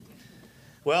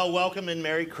Well, welcome and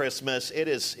Merry Christmas. It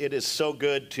is so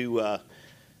good to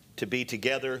be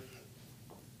together.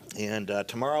 And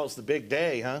tomorrow's the big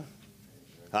day, huh?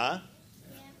 Huh?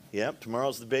 Yeah. Yep,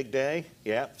 tomorrow's the big day.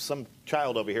 Yeah, some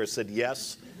child over here said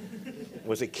yes.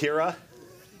 Was it Kira?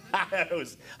 It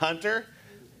was Hunter?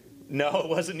 No, it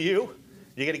wasn't you?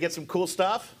 You going to get some cool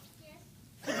stuff?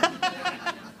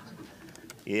 Yes.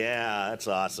 Yeah, that's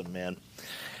awesome, man.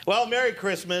 Well, Merry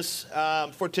Christmas.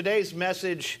 For today's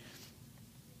message,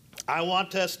 I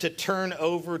want us to turn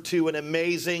over to an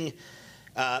amazing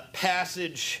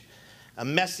passage, a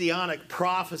messianic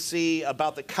prophecy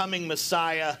about the coming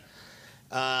Messiah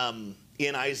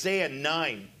in Isaiah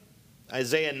 9.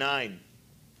 Isaiah 9.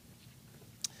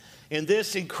 In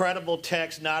this incredible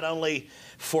text, not only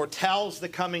foretells the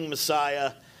coming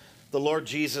Messiah, the Lord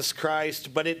Jesus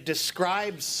Christ, but it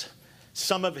describes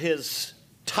some of his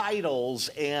titles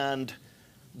and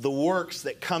the works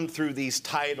that come through these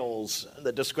titles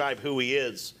that describe who he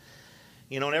is.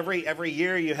 You know, and every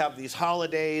year you have these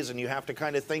holidays and you have to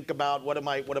kind of think about what am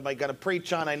I going to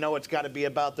preach on? I know it's got to be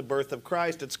about the birth of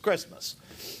Christ. It's Christmas.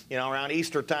 You know, around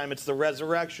Easter time it's the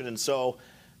resurrection. And so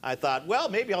I thought, well,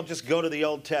 maybe I'll just go to the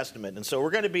Old Testament. And so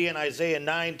we're going to be in Isaiah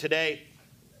 9 today.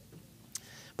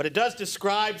 But it does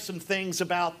describe some things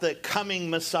about the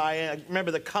coming Messiah. Remember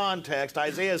the context.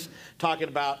 Isaiah's talking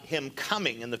about him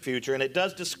coming in the future. And it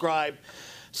does describe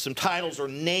some titles or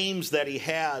names that he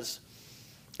has.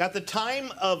 At the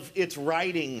time of its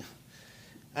writing,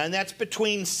 and that's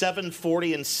between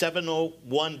 740 and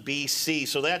 701 BC.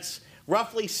 So that's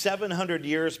roughly 700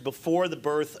 years before the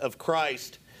birth of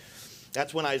Christ.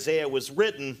 That's when Isaiah was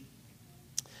written.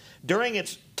 During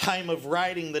its time of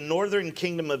writing, the northern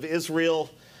kingdom of Israel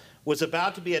was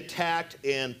about to be attacked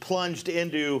and plunged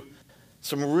into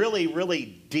some really,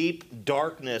 really deep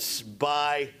darkness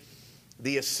by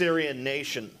the Assyrian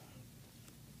nation.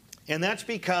 And that's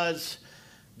because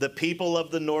the people of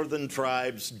the northern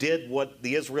tribes did what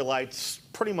the Israelites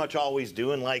pretty much always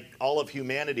do, and like all of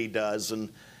humanity does,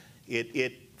 and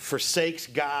it forsakes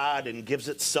God and gives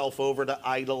itself over to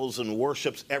idols and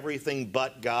worships everything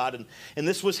but God. And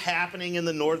this was happening in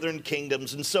the northern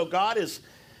kingdoms. And so God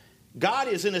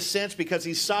is, in a sense, because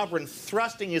he's sovereign,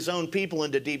 thrusting his own people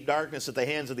into deep darkness at the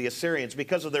hands of the Assyrians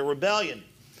because of their rebellion.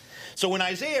 So when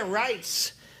Isaiah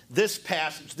writes this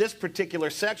passage, this particular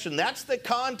section, that's the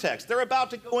context. They're about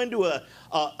to go into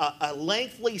a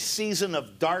lengthy season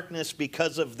of darkness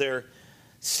because of their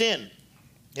sin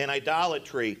and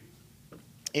idolatry.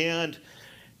 And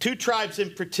two tribes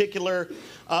in particular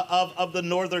of the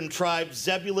northern tribes,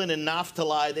 Zebulun and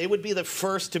Naphtali, they would be the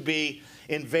first to be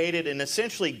invaded and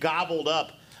essentially gobbled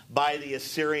up by the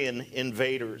Assyrian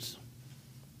invaders.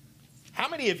 How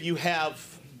many of you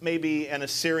have maybe an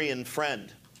Assyrian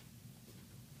friend?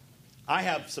 I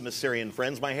have some Assyrian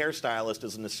friends. My hairstylist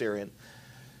is an Assyrian.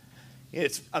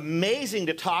 It's amazing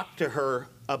to talk to her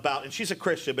about, and she's a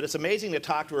Christian, but it's amazing to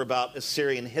talk to her about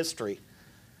Assyrian history.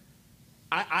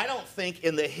 I don't think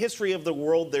in the history of the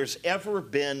world there's ever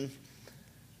been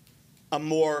a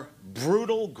more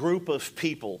brutal group of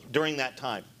people during that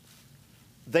time.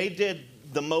 They did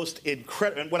the most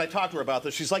incredible, and when I talked to her about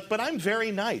this, she's like, but I'm very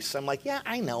nice. I'm like, yeah,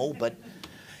 I know, but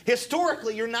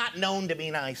historically you're not known to be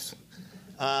nice.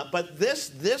 But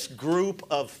this group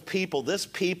of people, this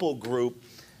people group,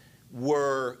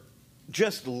 were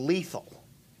just lethal.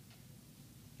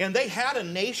 And they had a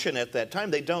nation at that time.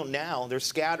 They don't now. They're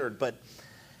scattered, but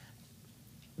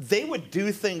they would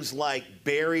do things like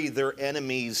bury their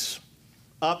enemies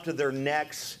up to their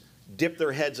necks, dip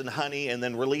their heads in honey, and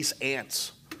then release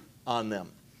ants on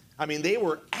them. I mean, they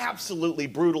were absolutely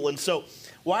brutal. And so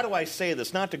why do I say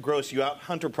this? Not to gross you out.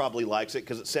 Hunter probably likes it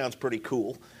because it sounds pretty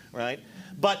cool, right?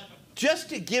 But just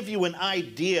to give you an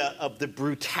idea of the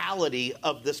brutality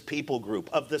of this people group,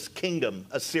 of this kingdom,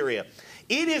 Assyria.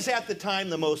 It is at the time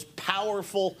the most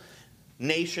powerful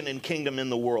nation and kingdom in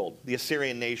the world, the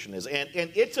Assyrian nation is. And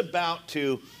it's about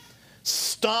to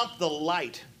stomp the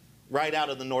light right out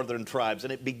of the northern tribes.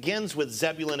 And it begins with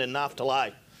Zebulun and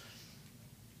Naphtali.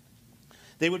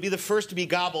 They would be the first to be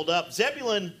gobbled up.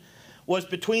 Zebulun was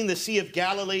between the Sea of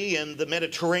Galilee and the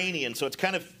Mediterranean, so it's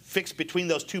kind of fixed between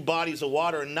those two bodies of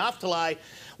water. And Naphtali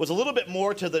was a little bit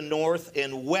more to the north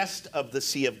and west of the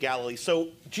Sea of Galilee. So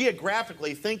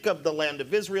geographically, think of the land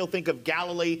of Israel, think of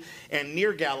Galilee, and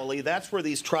near Galilee, that's where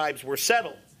these tribes were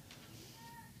settled.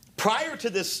 Prior to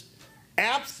this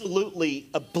absolutely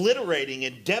obliterating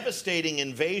and devastating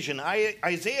invasion,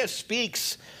 Isaiah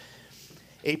speaks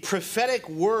a prophetic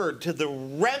word to the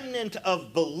remnant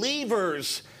of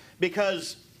believers,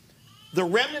 because the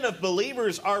remnant of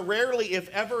believers are rarely, if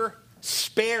ever,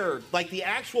 spared. Like the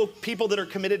actual people that are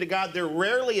committed to God, they're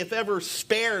rarely, if ever,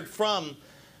 spared from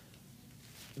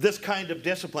this kind of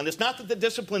discipline. It's not that the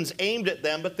discipline's aimed at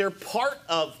them, but they're part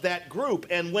of that group.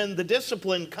 And when the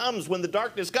discipline comes, when the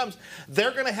darkness comes,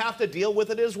 they're going to have to deal with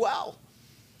it as well.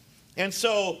 And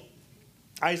so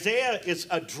Isaiah is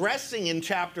addressing in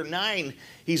chapter 9,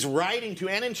 he's writing to,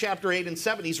 and in chapter 8 and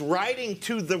 7, he's writing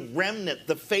to the remnant,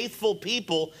 the faithful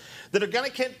people that are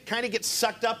going to kind of get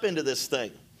sucked up into this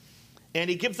thing. And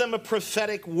he gives them a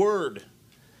prophetic word.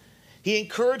 He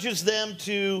encourages them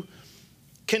to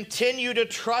continue to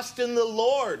trust in the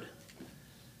Lord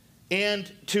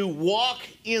and to walk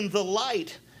in the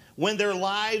light when their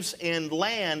lives and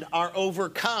land are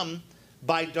overcome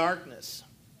by darkness.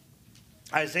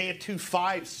 Isaiah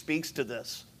 2:5 speaks to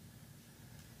this.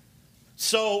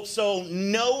 So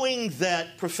knowing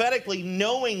that, prophetically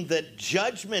knowing that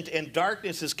judgment and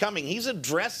darkness is coming, he's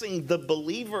addressing the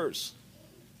believers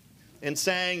and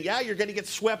saying, yeah, you're going to get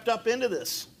swept up into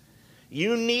this.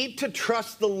 You need to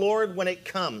trust the Lord when it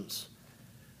comes.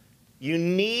 You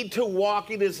need to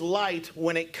walk in his light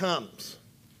when it comes.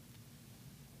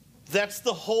 That's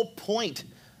the whole point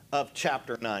of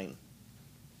chapter 9.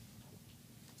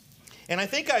 And I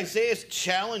think Isaiah's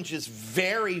challenge is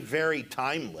very, very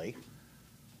timely.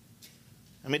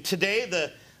 I mean, today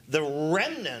the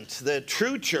remnant, the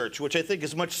true church, which I think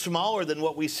is much smaller than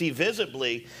what we see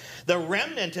visibly, the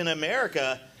remnant in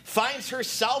America finds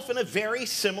herself in a very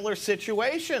similar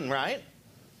situation, right?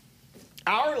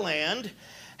 Our land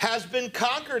has been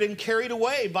conquered and carried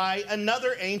away by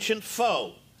another ancient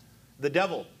foe, the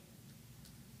devil.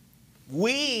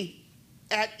 We,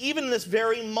 at even this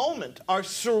very moment, are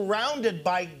surrounded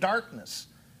by darkness.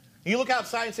 You look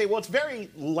outside and say, well, it's very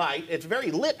light, it's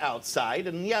very lit outside,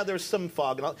 and yeah, there's some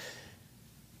fog and all.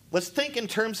 Let's think in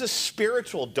terms of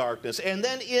spiritual darkness, and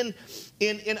then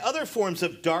in other forms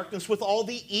of darkness with all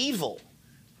the evil.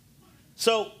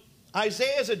 So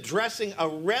Isaiah is addressing a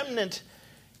remnant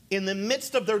in the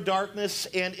midst of their darkness,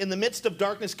 and in the midst of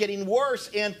darkness getting worse.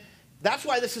 And that's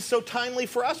why this is so timely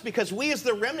for us, because we as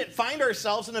the remnant find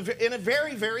ourselves in a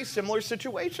very, very similar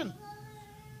situation.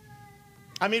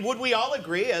 I mean, would we all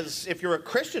agree, as if you're a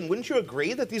Christian, wouldn't you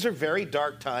agree that these are very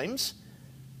dark times?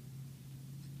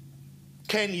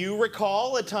 Can you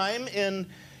recall a time in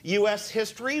U.S.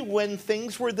 history when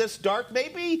things were this dark?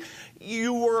 Maybe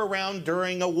you were around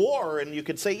during a war and you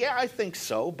could say, yeah, I think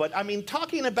so. But I mean,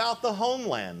 talking about the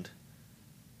homeland,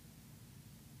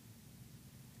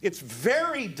 it's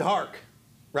very dark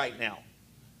right now.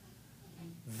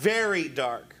 Very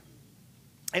dark.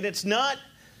 And it's not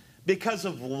because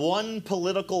of one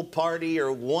political party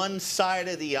or one side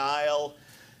of the aisle.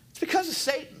 It's because of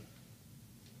Satan.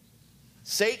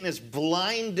 Satan has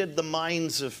blinded the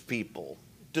minds of people,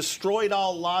 destroyed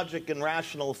all logic and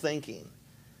rational thinking,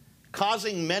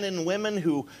 causing men and women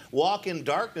who walk in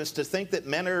darkness to think that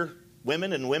men are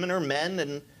women and women are men.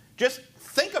 And just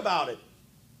think about it.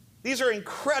 These are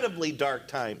incredibly dark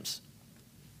times.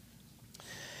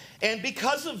 And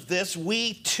because of this,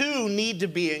 we too need to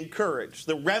be encouraged.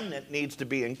 The remnant needs to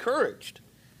be encouraged.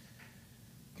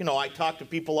 You know, I talk to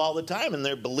people all the time, and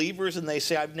they're believers, and they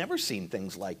say, I've never seen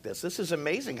things like this. This is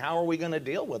amazing. How are we going to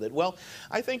deal with it? Well,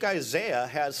 I think Isaiah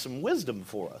has some wisdom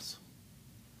for us.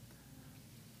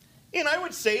 And I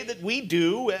would say that we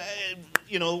do,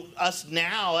 us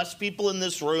now, us people in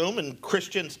this room and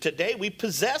Christians today, we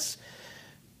possess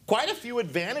quite a few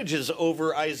advantages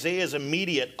over Isaiah's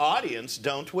immediate audience,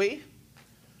 don't we?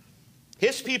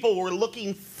 His people were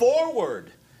looking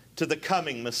forward to the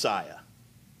coming Messiah.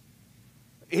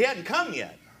 He hadn't come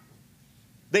yet.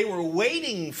 They were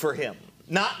waiting for him,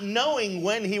 not knowing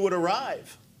when he would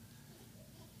arrive.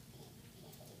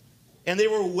 And they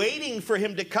were waiting for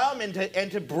him to come and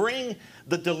to bring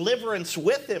the deliverance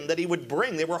with him that he would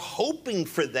bring. They were hoping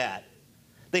for that.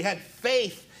 They had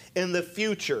faith in the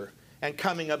future and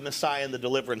coming of Messiah and the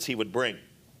deliverance he would bring.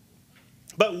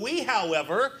 But we,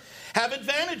 however, have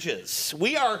advantages.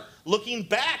 We are looking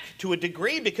back to a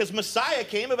degree because Messiah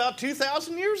came about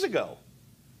 2,000 years ago.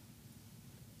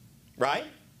 Right?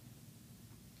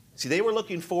 See, they were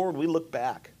looking forward, we look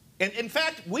back. And in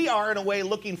fact, we are in a way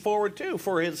looking forward too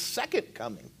for his second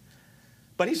coming.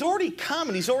 But he's already come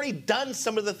and he's already done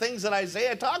some of the things that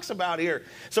Isaiah talks about here.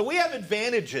 So we have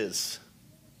advantages.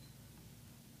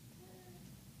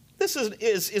 This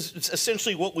is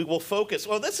essentially what we will focus.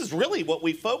 Well, this is really what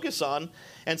we focus on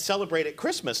and celebrate at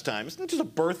Christmas time. It's not just the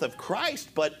birth of Christ,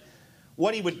 but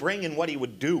what he would bring and what he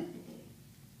would do.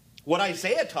 What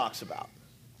Isaiah talks about.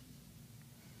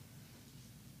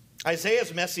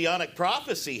 Isaiah's messianic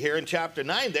prophecy here in chapter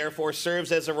 9, therefore,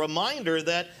 serves as a reminder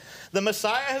that the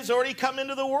Messiah has already come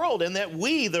into the world, and that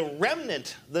we, the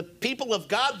remnant, the people of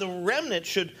God, the remnant,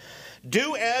 should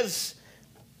do as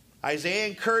Isaiah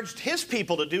encouraged his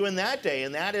people to do in that day,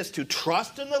 and that is to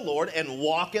trust in the Lord and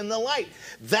walk in the light.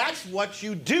 That's what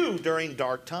you do during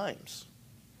dark times,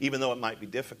 even though it might be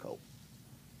difficult.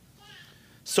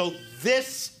 So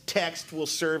this text will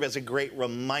serve as a great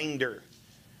reminder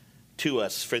to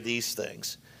us for these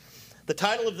things. The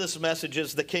title of this message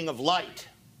is The King of Light.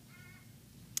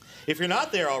 If you're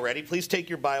not there already, please take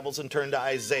your Bibles and turn to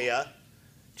Isaiah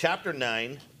chapter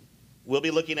 9. We'll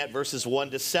be looking at verses 1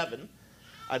 to 7.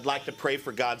 I'd like to pray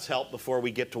for God's help before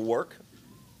we get to work.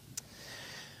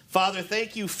 Father,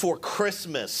 thank you for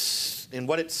Christmas and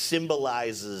what it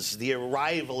symbolizes, the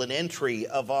arrival and entry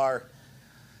of our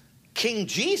King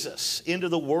Jesus into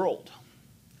the world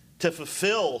to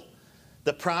fulfill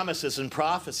the promises and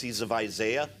prophecies of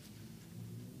Isaiah.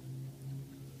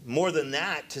 More than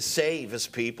that, to save his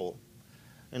people.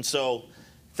 And so,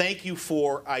 thank you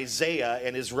for Isaiah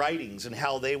and his writings and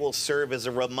how they will serve as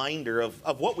a reminder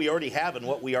of what we already have and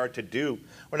what we are to do.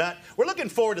 We're looking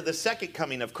forward to the second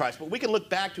coming of Christ, but we can look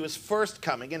back to his first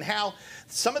coming and how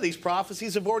some of these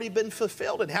prophecies have already been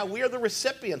fulfilled and how we are the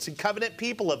recipients and covenant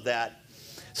people of that.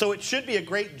 So it should be a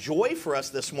great joy for us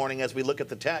this morning as we look at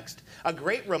the text, a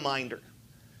great reminder.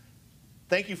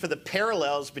 Thank you for the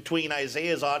parallels between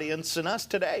Isaiah's audience and us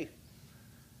today.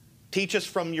 Teach us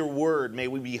from your word. May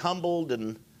we be humbled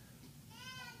and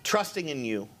trusting in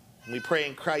you. We pray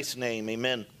in Christ's name.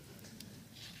 Amen.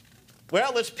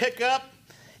 Well, let's pick up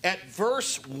at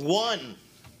verse 1.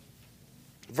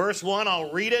 Verse 1,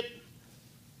 I'll read it.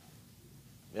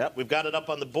 Yep, we've got it up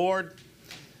on the board.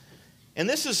 And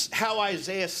this is how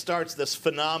Isaiah starts this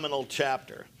phenomenal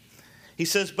chapter. He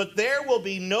says, "But there will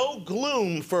be no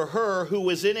gloom for her who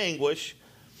was in anguish.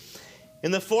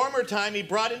 In the former time he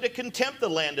brought into contempt the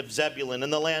land of Zebulun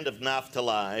and the land of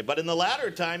Naphtali. But in the latter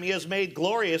time he has made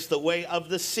glorious the way of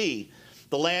the sea,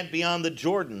 the land beyond the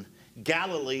Jordan,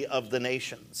 Galilee of the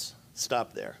nations."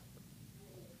 Stop there.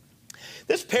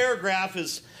 This paragraph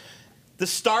is the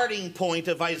starting point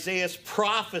of Isaiah's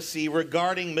prophecy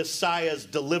regarding Messiah's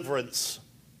deliverance.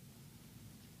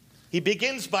 He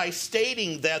begins by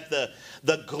stating that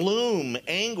the gloom,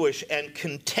 anguish, and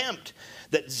contempt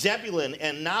that Zebulun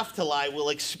and Naphtali will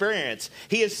experience,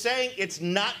 he is saying it's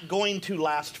not going to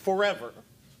last forever.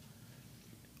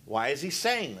 Why is he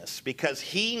saying this? Because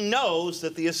he knows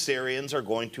that the Assyrians are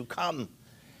going to come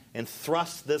and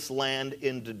thrust this land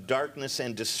into darkness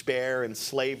and despair and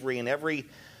slavery and every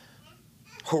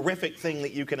horrific thing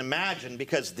that you can imagine,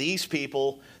 because these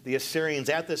people, the Assyrians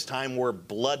at this time, were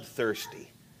bloodthirsty.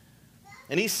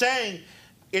 And he's saying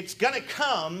it's going to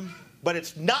come, but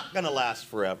it's not going to last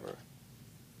forever.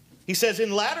 He says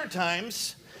in latter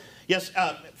times,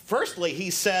 firstly, he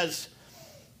says,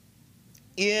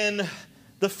 in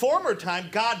the former time,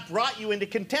 God brought you into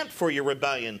contempt for your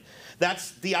rebellion.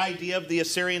 That's the idea of the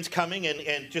Assyrians coming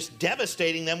and just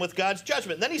devastating them with God's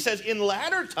judgment. And then he says, in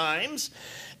latter times,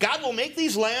 God will make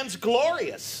these lands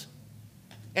glorious.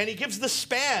 And he gives the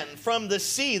span from the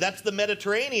sea, that's the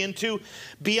Mediterranean, to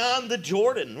beyond the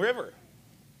Jordan River.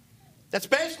 That's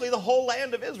basically the whole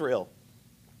land of Israel.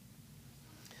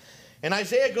 And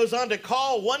Isaiah goes on to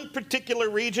call one particular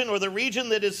region, or the region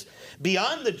that is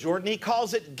beyond the Jordan, he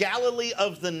calls it Galilee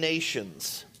of the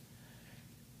nations.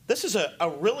 This is a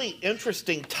really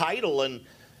interesting title, and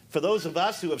for those of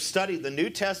us who have studied the New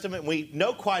Testament, we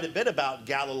know quite a bit about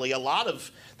Galilee. A lot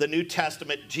of the New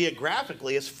Testament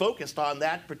geographically is focused on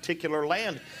that particular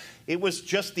land. It was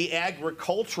just the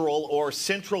agricultural or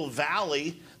Central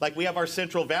Valley, like we have our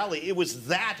Central Valley. It was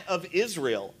that of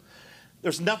Israel.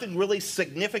 There's nothing really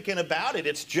significant about it.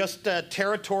 It's just a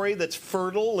territory that's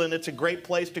fertile, and it's a great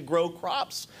place to grow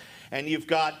crops. And you've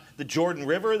got the Jordan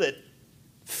River that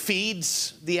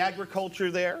feeds the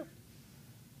agriculture there.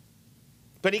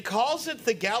 But he calls it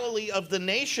the Galilee of the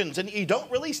nations, and you don't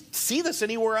really see this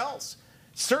anywhere else.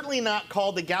 Certainly not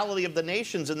called the Galilee of the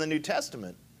nations in the New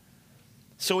Testament.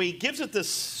 So he gives it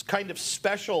this kind of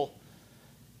special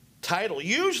title.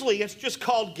 Usually it's just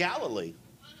called Galilee.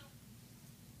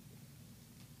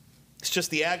 It's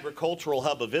just the agricultural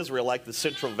hub of Israel, like the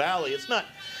Central Valley. It's not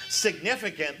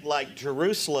significant like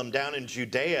Jerusalem down in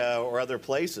Judea or other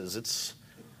places. It's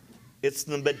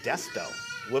the Modesto.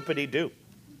 Whoopity-doo.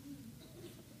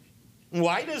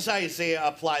 Why does Isaiah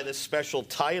apply this special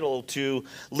title to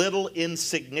little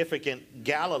insignificant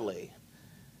Galilee?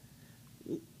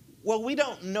 Well, we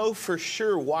don't know for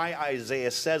sure why Isaiah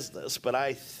says this, but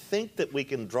I think that we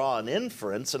can draw an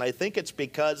inference, and I think it's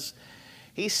because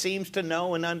he seems to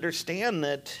know and understand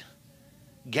that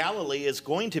Galilee is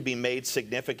going to be made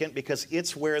significant because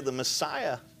it's where the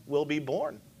Messiah will be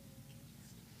born.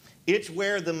 It's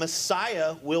where the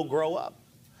Messiah will grow up.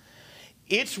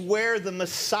 It's where the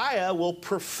Messiah will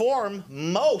perform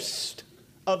most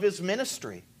of his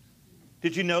ministry.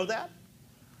 Did you know that?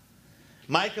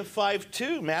 Micah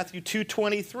 5:2, Matthew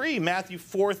 2:23, Matthew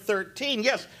 4:13.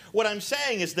 Yes, what I'm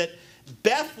saying is that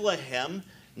Bethlehem,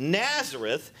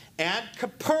 Nazareth, and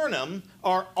Capernaum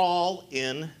are all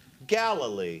in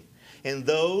Galilee. And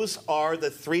those are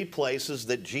the three places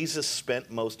that Jesus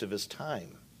spent most of his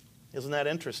time. Isn't that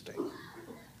interesting?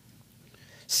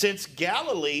 Since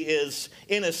Galilee is,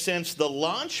 in a sense, the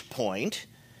launch point,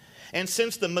 and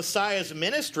since the Messiah's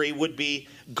ministry would be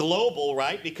global,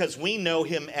 right? Because we know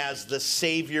him as the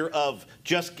Savior of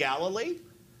just Galilee.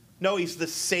 No, he's the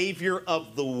Savior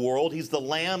of the world. He's the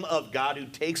Lamb of God who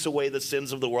takes away the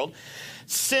sins of the world.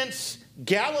 Since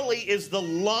Galilee is the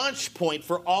launch point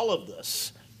for all of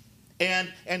this,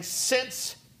 and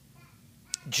since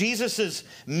Jesus'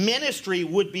 ministry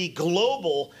would be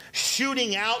global,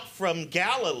 shooting out from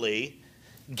Galilee,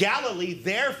 Galilee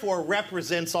therefore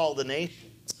represents all the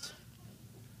nations.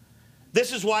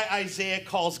 This is why Isaiah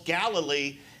calls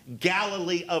Galilee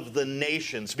Galilee of the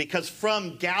nations, because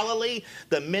from Galilee,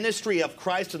 the ministry of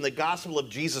Christ and the gospel of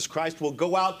Jesus Christ will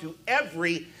go out to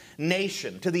every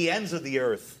nation, to the ends of the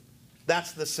earth.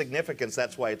 That's the significance.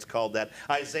 That's why it's called that.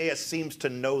 Isaiah seems to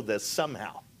know this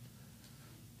somehow.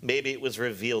 Maybe it was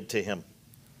revealed to him.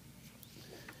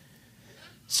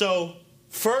 So,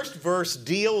 first verse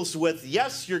deals with,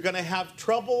 yes, you're going to have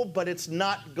trouble, but it's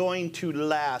not going to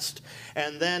last.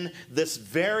 And then this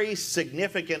very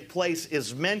significant place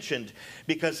is mentioned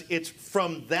because it's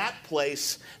from that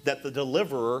place that the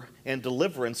deliverer and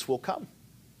deliverance will come.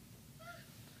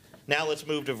 Now let's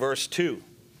move to verse 2.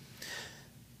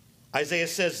 Isaiah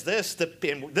says this,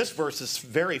 and this verse is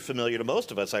very familiar to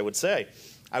most of us, I would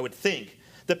think.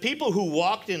 The people who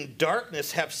walked in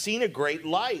darkness have seen a great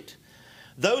light.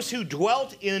 Those who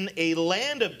dwelt in a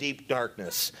land of deep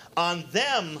darkness, on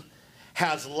them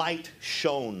has light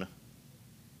shone.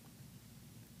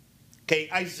 Okay,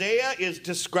 Isaiah is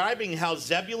describing how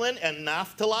Zebulun and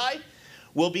Naphtali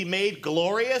will be made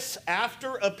glorious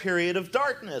after a period of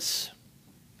darkness.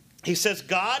 He says,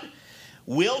 God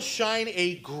will shine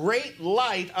a great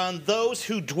light on those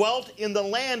who dwelt in the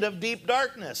land of deep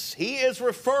darkness. He is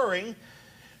referring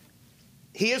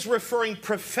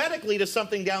prophetically to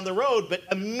something down the road, but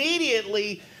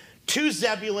immediately to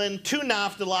Zebulun, to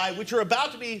Naphtali, which are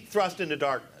about to be thrust into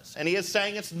darkness. And he is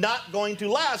saying it's not going to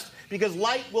last because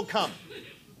light will come.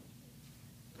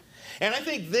 And I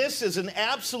think this is an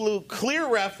absolute clear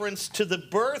reference to the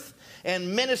birth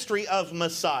and ministry of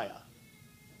Messiah.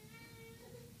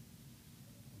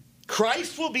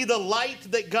 Christ will be the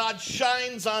light that God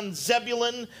shines on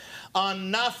Zebulun,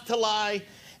 on Naphtali,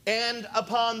 and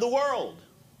upon the world.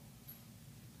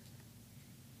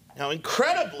 Now,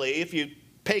 incredibly, if you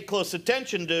pay close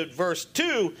attention to verse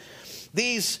 2,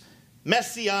 these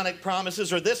messianic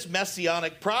promises, or this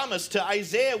messianic promise to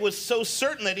Isaiah, was so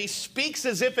certain that he speaks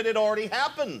as if it had already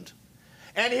happened.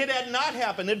 And it had not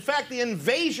happened. In fact, the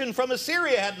invasion from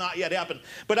Assyria had not yet happened.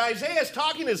 But Isaiah is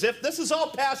talking as if this is all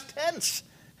past tense.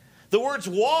 The words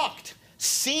walked,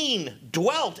 seen,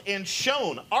 dwelt, and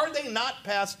shone. Are they not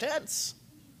past tense?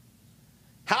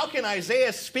 How can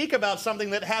Isaiah speak about something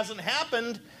that hasn't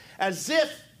happened as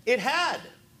if it had?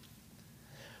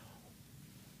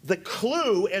 The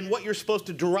clue and what you're supposed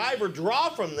to derive or draw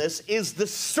from this is the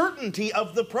certainty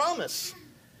of the promise.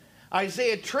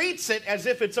 Isaiah treats it as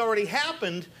if it's already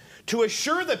happened to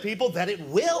assure the people that it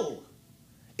will.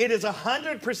 It is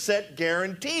 100%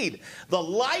 guaranteed. The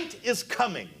light is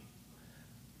coming,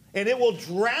 and it will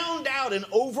drown out and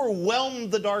overwhelm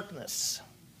the darkness.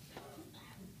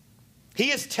 He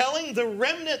is telling the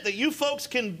remnant that you folks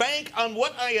can bank on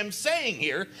what I am saying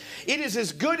here. It is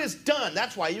as good as done.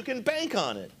 That's why you can bank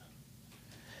on it.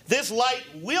 This light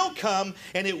will come,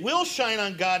 and it will shine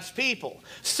on God's people.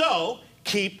 So,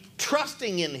 keep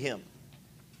trusting in him.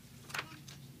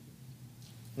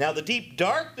 Now, the deep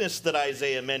darkness that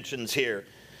Isaiah mentions here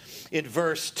in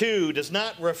verse 2 does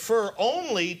not refer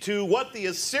only to what the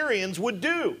Assyrians would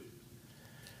do.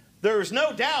 There's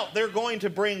no doubt they're going to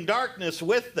bring darkness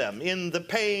with them in the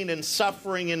pain and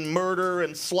suffering and murder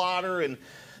and slaughter and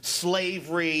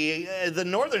slavery. The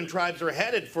northern tribes are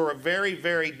headed for a very,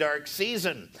 very dark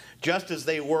season, just as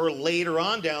they were later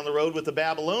on down the road with the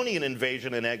Babylonian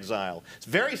invasion and exile. It's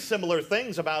very similar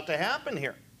things about to happen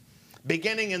here,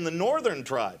 beginning in the northern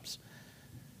tribes.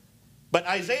 But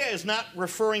Isaiah is not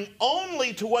referring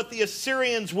only to what the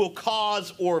Assyrians will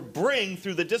cause or bring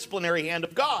through the disciplinary hand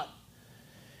of God.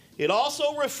 It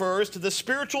also refers to the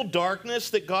spiritual darkness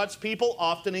that God's people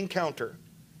often encounter.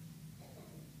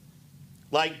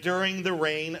 like during the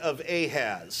reign of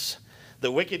Ahaz,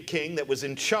 the wicked king that was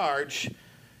in charge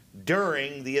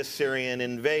during the Assyrian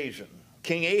invasion.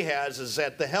 King Ahaz is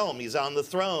at the helm. He's on the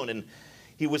throne, and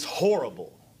he was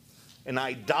horrible. An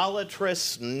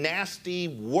idolatrous, nasty,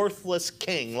 worthless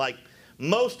king, like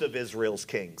most of Israel's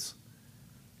kings.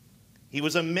 He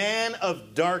was a man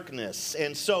of darkness.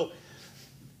 And so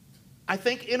I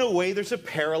think in a way there's a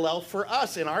parallel for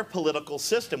us in our political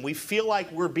system. We feel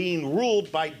like we're being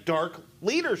ruled by dark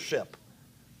leadership,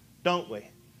 don't we?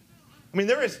 I mean,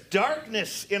 there is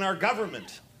darkness in our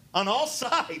government on all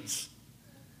sides,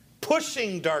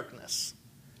 pushing darkness.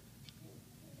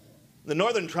 The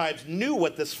northern tribes knew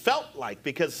what this felt like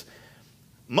because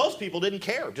most people didn't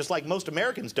care, just like most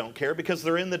Americans don't care because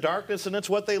they're in the darkness and it's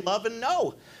what they love and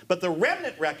know. But the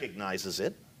remnant recognizes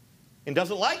it and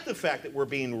doesn't like the fact that we're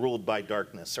being ruled by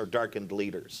darkness or darkened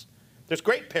leaders. There's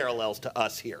great parallels to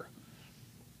us here.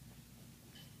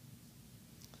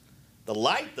 The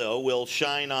light, though, will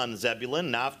shine on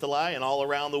Zebulun, Naphtali, and all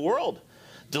around the world,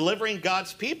 delivering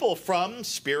God's people from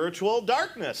spiritual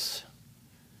darkness.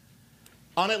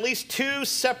 On at least two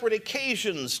separate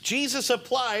occasions, Jesus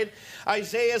applied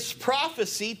Isaiah's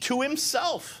prophecy to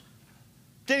himself.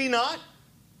 Did he not?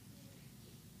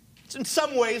 In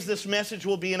some ways, this message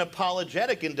will be an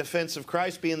apologetic in defense of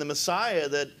Christ being the Messiah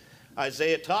that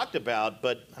Isaiah talked about.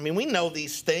 But, I mean, we know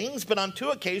these things, but on two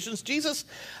occasions, Jesus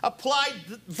applied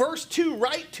verse 2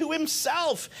 right to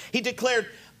himself. He declared,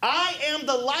 "I am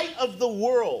the light of the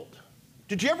world."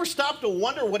 Did you ever stop to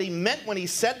wonder what he meant when he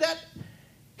said that?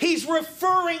 He's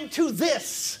referring to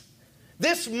this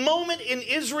moment in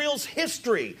Israel's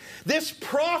history, this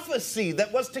prophecy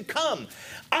that was to come.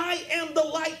 I am the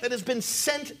light that has been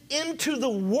sent into the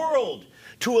world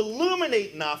to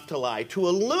illuminate Naphtali, to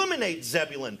illuminate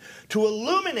Zebulun, to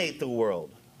illuminate the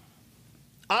world.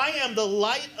 I am the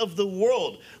light of the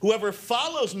world. Whoever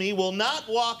follows me will not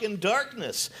walk in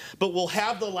darkness, but will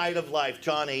have the light of life.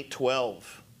 John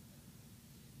 8:12.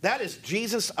 That is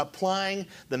Jesus applying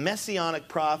the messianic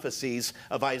prophecies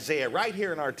of Isaiah right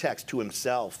here in our text to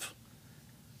himself.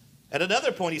 At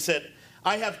another point he said,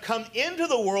 "I have come into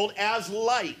the world as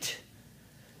light,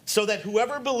 so that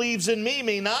whoever believes in me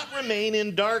may not remain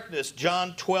in darkness."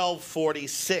 John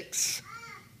 12:46.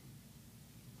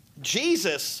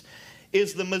 Jesus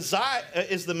is the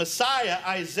Messiah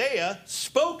Isaiah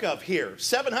spoke of here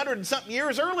 700 and something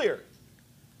years earlier.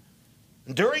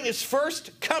 During his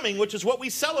first coming, which is what we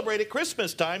celebrate at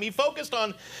Christmas time, he focused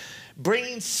on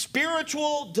bringing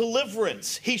spiritual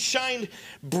deliverance. He shined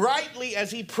brightly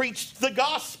as he preached the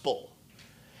gospel.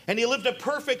 And he lived a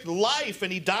perfect life,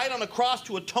 and he died on a cross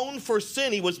to atone for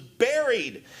sin. He was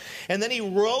buried, and then he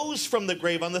rose from the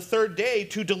grave on the third day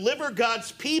to deliver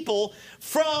God's people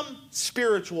from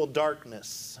spiritual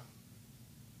darkness.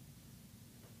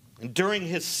 And during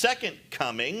his second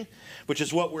coming, which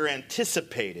is what we're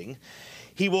anticipating,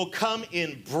 he will come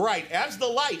in bright, as the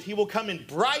light, he will come in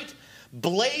bright,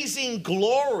 blazing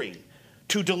glory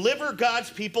to deliver God's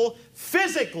people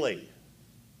physically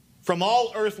from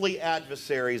all earthly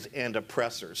adversaries and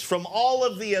oppressors, from all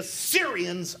of the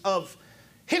Assyrians of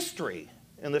history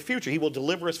in the future. He will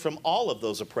deliver us from all of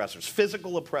those oppressors,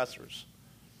 physical oppressors.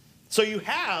 So you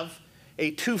have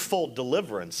a twofold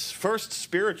deliverance. First,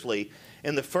 spiritually,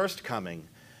 in the first coming,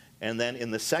 and then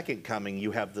in the second coming,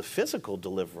 you have the physical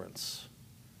deliverance.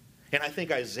 And I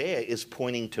think Isaiah is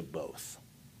pointing to both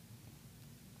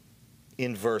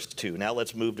in verse 2. Now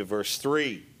let's move to verse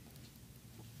 3.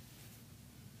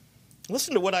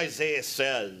 Listen to what Isaiah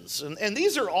says. And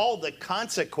these are all the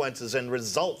consequences and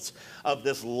results of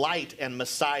this light and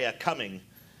Messiah coming.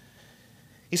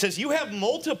 He says, "You have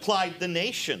multiplied the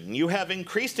nation. You have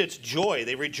increased its joy.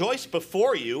 They rejoice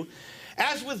before you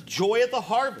as with joy at the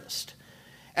harvest,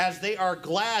 as they are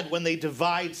glad when they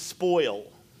divide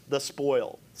the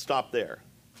spoil." Stop there.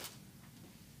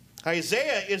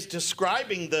 Isaiah is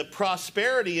describing the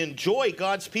prosperity and joy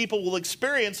God's people will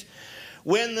experience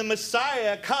when the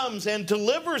Messiah comes and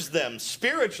delivers them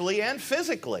spiritually and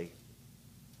physically.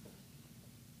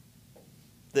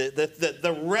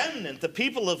 The remnant, the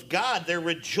people of God, their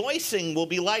rejoicing will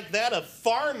be like that of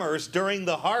farmers during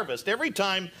the harvest. Every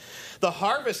time the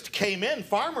harvest came in,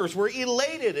 farmers were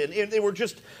elated, and they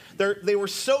were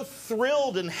so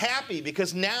thrilled and happy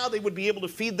because now they would be able to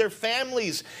feed their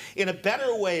families in a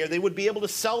better way, or they would be able to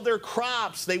sell their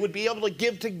crops. They would be able to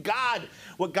give to God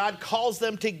what God calls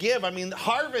them to give. I mean,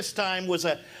 harvest time was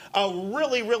a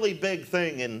really, really big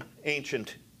thing in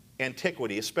ancient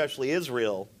antiquity, especially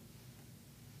Israel.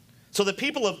 So the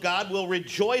people of God will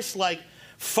rejoice like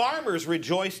farmers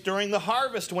rejoice during the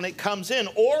harvest when it comes in,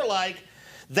 or like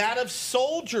that of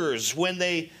soldiers when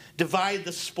they divide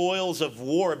the spoils of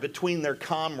war between their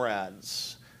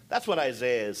comrades. That's what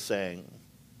Isaiah is saying.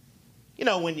 You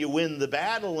know, when you win the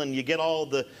battle and you get all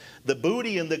the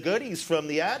booty and the goodies from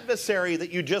the adversary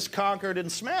that you just conquered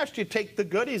and smashed, you take the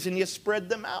goodies and you spread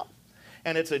them out.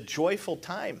 And it's a joyful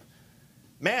time.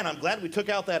 Man, I'm glad we took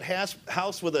out that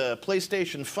house with a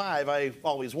PlayStation 5. I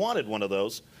always wanted one of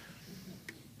those.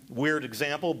 Weird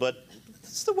example, but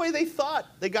it's the way they thought.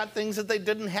 They got things that they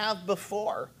didn't have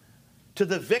before. To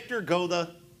the victor go the...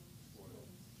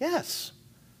 Yes.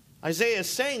 Isaiah is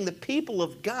saying the people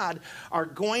of God are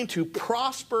going to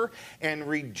prosper and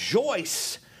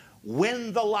rejoice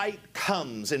when the light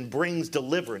comes and brings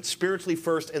deliverance, spiritually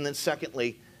first, and then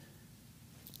secondly,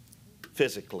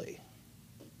 physically.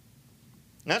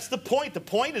 And that's the point. The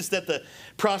point is that the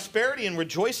prosperity and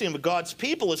rejoicing of God's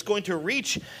people is going to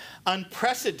reach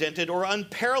unprecedented or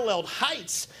unparalleled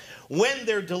heights when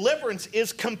their deliverance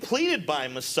is completed by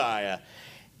Messiah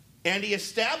and he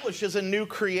establishes a new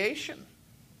creation.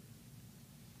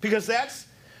 Because that's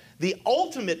the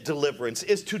ultimate deliverance,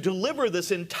 is to deliver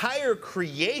this entire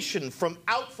creation from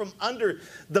out from under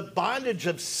the bondage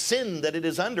of sin that it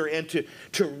is under, and to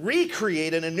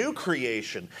recreate in a new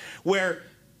creation where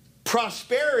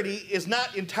prosperity is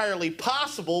not entirely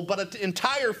possible, but an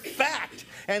entire fact,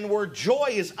 and where joy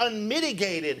is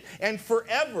unmitigated and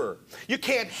forever. You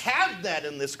can't have that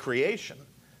in this creation.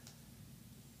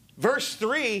 Verse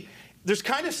 3, there's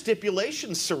kind of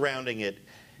stipulations surrounding it.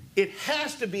 It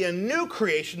has to be a new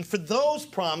creation for those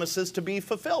promises to be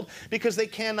fulfilled, because they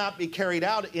cannot be carried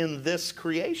out in this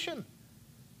creation.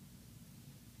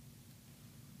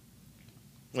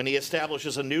 When he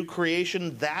establishes a new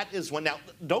creation, that is when... Now,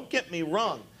 don't get me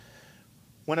wrong.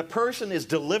 When a person is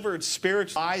delivered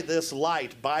spiritually by this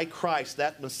light, by Christ,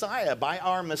 that Messiah, by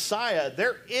our Messiah,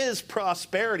 there is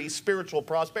prosperity, spiritual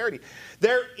prosperity.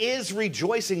 There is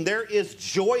rejoicing. There is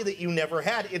joy that you never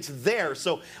had. It's there.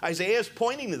 So Isaiah is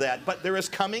pointing to that. But there is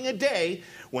coming a day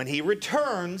when he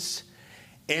returns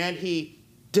and he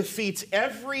defeats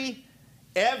every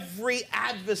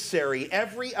adversary,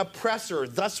 every oppressor,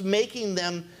 thus making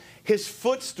them his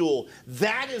footstool.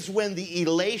 That is when the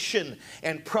elation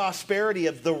and prosperity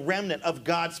of the remnant of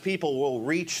God's people will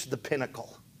reach the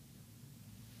pinnacle.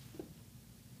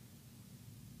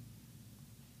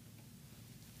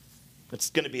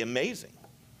 It's going to be amazing.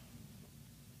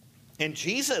 And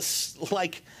Jesus,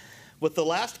 like with the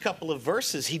last couple of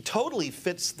verses, he totally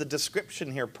fits the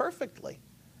description here perfectly.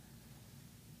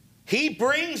 He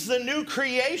brings the new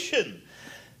creation.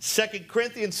 2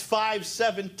 Corinthians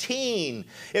 5:17.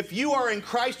 If you are in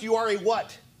Christ, you are a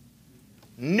what?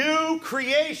 New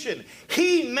creation.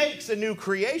 He makes a new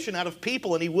creation out of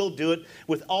people, and he will do it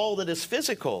with all that is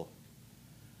physical.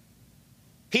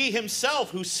 He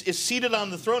himself, who is seated on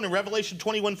the throne in Revelation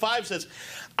 21:5 says,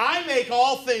 I make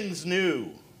all things new.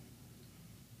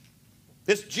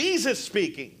 It's Jesus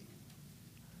speaking.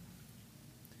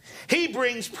 He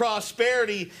brings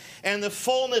prosperity and the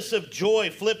fullness of joy.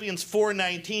 Philippians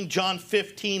 4:19, John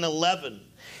 15:11.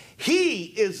 He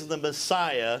is the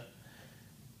Messiah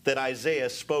that Isaiah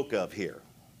spoke of here.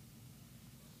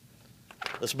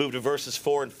 Let's move to verses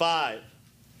 4 and 5.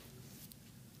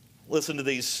 Listen to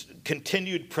these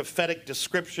continued prophetic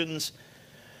descriptions.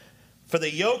 For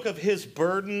the yoke of his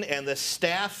burden and the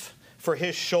staff for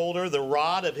his shoulder, the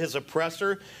rod of his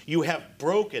oppressor, you have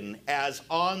broken as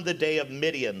on the day of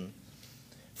Midian.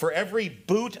 For every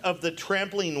boot of the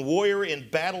trampling warrior in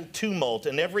battle tumult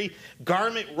and every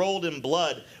garment rolled in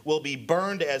blood will be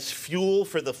burned as fuel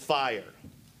for the fire.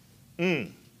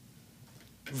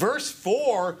 Verse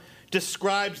 4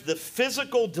 describes the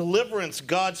physical deliverance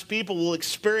God's people will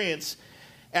experience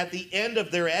at the end of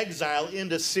their exile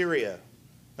into Syria.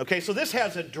 Okay, so this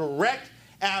has a direct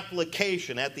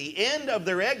application. At the end of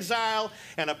their exile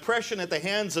and oppression at the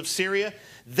hands of Syria,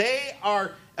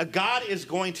 God is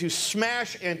going to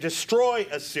smash and destroy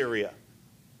Assyria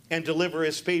and deliver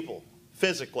his people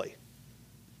physically.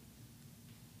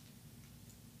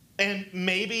 And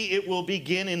maybe it will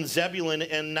begin in Zebulun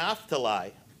and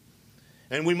Naphtali.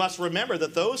 And we must remember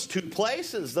that those two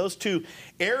places, those two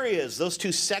areas, those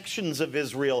two sections of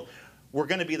Israel were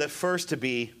going to be the first to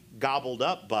be gobbled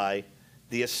up by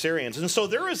the Assyrians. And so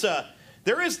there is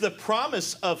the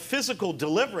promise of physical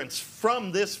deliverance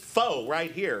from this foe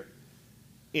right here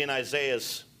in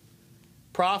Isaiah's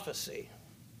prophecy.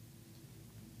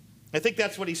 I think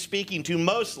that's what he's speaking to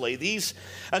mostly. These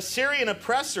Assyrian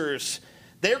oppressors,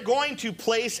 they're going to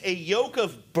place a yoke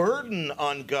of burden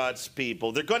on God's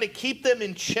people. They're going to keep them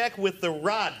in check with the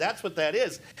rod. That's what that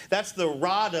is. That's the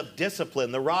rod of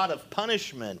discipline, the rod of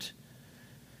punishment.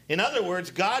 In other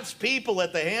words, God's people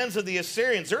at the hands of the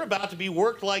Assyrians, they're about to be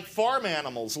worked like farm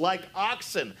animals, like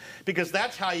oxen, because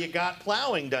that's how you got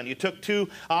plowing done. You took 2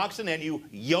 oxen and you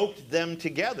yoked them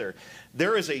together.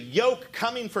 There is a yoke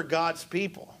coming for God's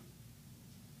people.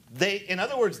 In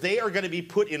other words, they are going to be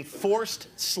put in forced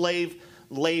slave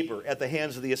labor at the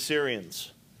hands of the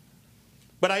Assyrians.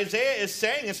 But Isaiah is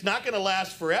saying it's not going to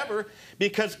last forever,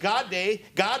 because God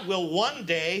will one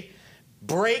day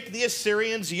break the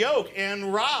Assyrians' yoke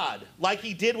and rod like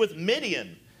he did with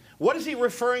Midian. What is he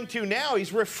referring to now?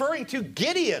 He's referring to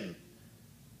Gideon.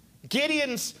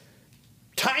 Gideon's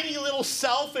tiny little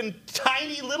self and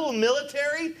tiny little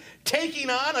military taking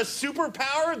on a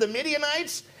superpower, the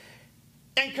Midianites,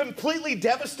 and completely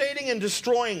devastating and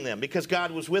destroying them because God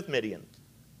was with Midian.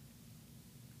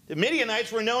 The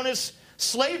Midianites were known as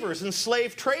slavers and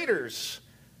slave traders.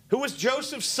 Who was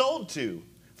Joseph sold to?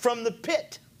 From the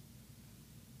pit.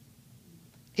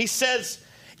 He says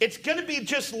it's going to be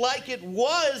just like it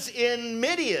was in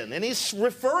Midian. And he's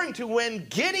referring to when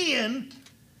Gideon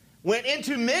went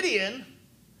into Midian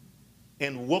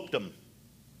and whooped them.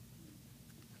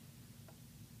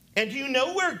 And do you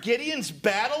know where Gideon's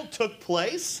battle took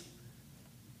place?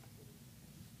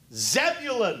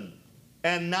 Zebulun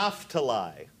and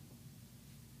Naphtali.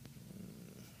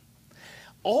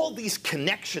 All these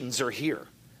connections are here.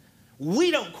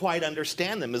 We don't quite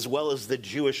understand them as well as the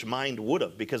Jewish mind would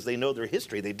have, because they know their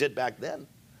history. They did back then.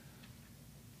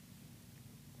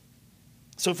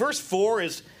 So verse 4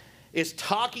 is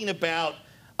talking about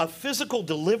a physical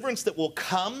deliverance that will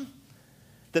come,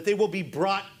 that they will be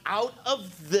brought out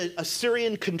of the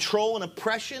Assyrian control and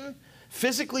oppression,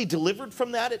 physically delivered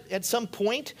from that at some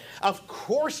point. Of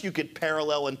course you could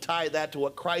parallel and tie that to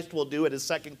what Christ will do at his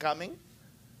second coming.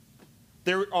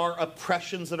 There are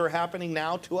oppressions that are happening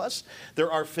now to us.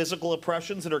 There are physical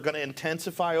oppressions that are going to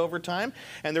intensify over time.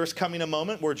 And there's coming a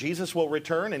moment where Jesus will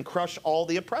return and crush all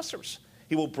the oppressors.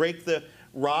 He will break the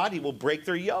rod. He will break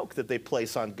their yoke that they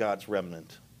place on God's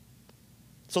remnant.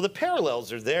 So the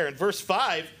parallels are there. And verse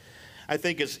 5, I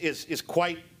think, is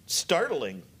quite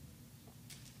startling.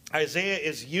 Isaiah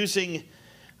is using,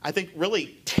 I think,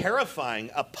 really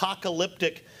terrifying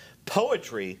apocalyptic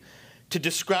poetry to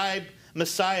describe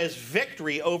Messiah's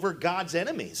victory over God's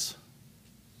enemies,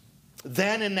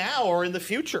 then and now or in the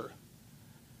future.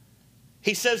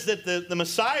 He says that the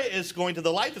Messiah is going to,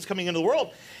 the light that's coming into the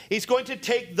world, he's going to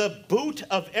take the boot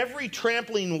of every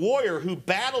trampling warrior who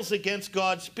battles against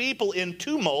God's people in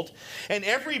tumult, and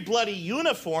every bloody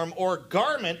uniform or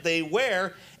garment they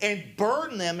wear, and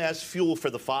burn them as fuel for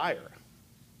the fire.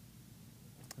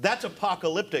 That's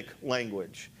apocalyptic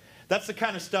language. That's the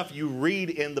kind of stuff you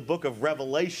read in the book of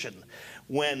Revelation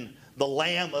when the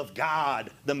Lamb of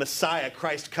God, the Messiah,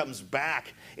 Christ, comes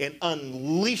back and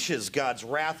unleashes God's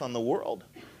wrath on the world.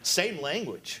 Same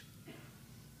language.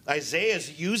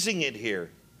 Isaiah's using it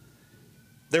here.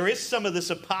 There is some of this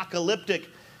apocalyptic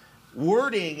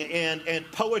wording and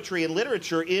poetry and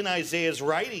literature in Isaiah's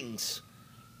writings.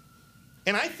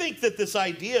 And I think that this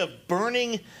idea of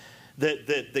burning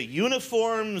the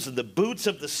uniforms and the boots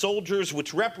of the soldiers,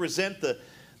 which represent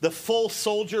the full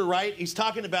soldier, right? He's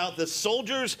talking about the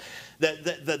soldiers,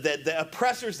 the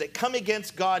oppressors that come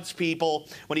against God's people.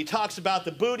 When he talks about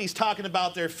the boot, he's talking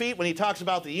about their feet. When he talks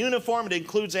about the uniform, it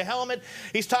includes a helmet.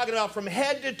 He's talking about from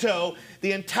head to toe,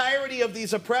 the entirety of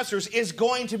these oppressors is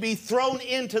going to be thrown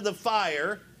into the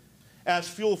fire as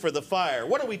fuel for the fire.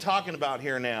 What are we talking about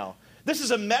here now? This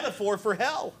is a metaphor for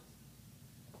hell.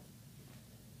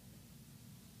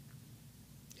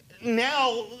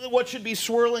 Now, what should be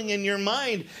swirling in your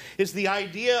mind is the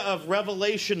idea of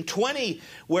Revelation 20,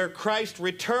 where Christ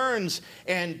returns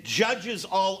and judges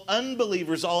all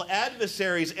unbelievers, all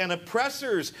adversaries and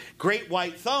oppressors. Great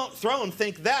white throne,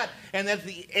 think that. And at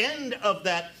the end of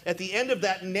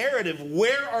that narrative,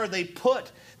 where are they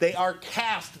put? They are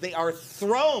cast, they are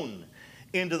thrown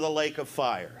into the lake of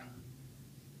fire.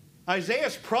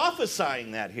 Isaiah's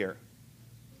prophesying that here.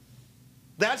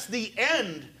 That's the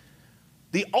end.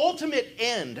 The ultimate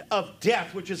end of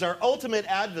death, which is our ultimate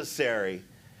adversary,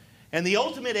 and the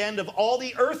ultimate end of all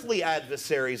the earthly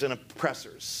adversaries and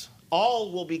oppressors,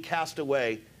 all will be cast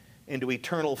away into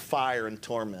eternal fire and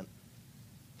torment.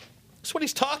 That's what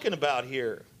he's talking about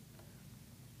here.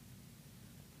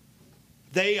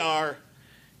 They are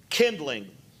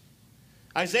kindling.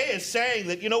 Isaiah is saying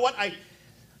that, you know what,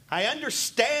 I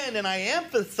understand and I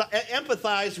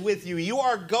empathize with you. You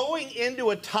are going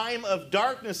into a time of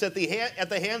darkness at the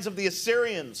hands of the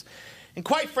Assyrians. And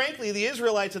quite frankly, the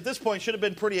Israelites at this point should have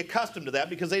been pretty accustomed to that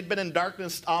because they'd been in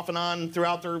darkness off and on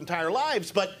throughout their entire lives.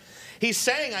 But he's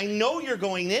saying, I know you're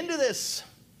going into this.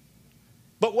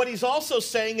 But what he's also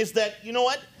saying is that, you know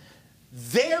what?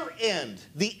 their end,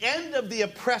 the end of the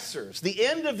oppressors, the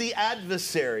end of the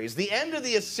adversaries, the end of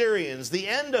the Assyrians, the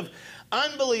end of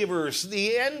unbelievers,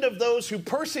 the end of those who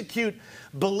persecute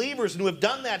believers and who have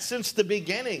done that since the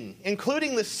beginning,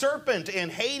 including the serpent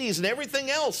and Hades and everything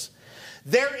else,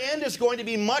 their end is going to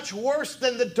be much worse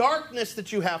than the darkness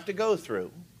that you have to go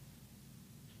through.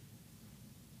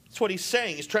 That's what he's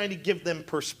saying. He's trying to give them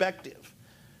perspective.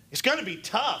 It's going to be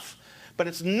tough, but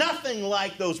it's nothing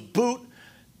like those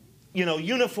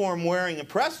uniform wearing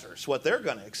oppressors, what they're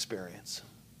going to experience.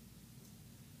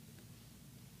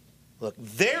 Look,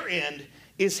 their end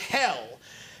is hell.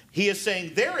 He is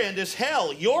saying their end is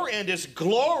hell. Your end is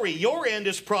glory. Your end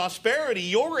is prosperity.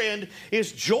 Your end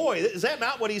is joy. Is that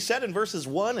not what he said in verses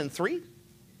 1 and 3?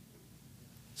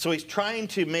 So he's trying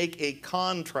to make a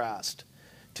contrast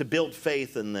to build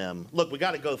faith in them. Look, we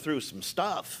got to go through some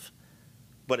stuff,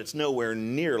 but it's nowhere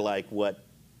near like what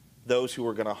those who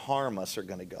are going to harm us are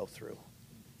going to go through.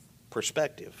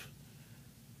 Perspective.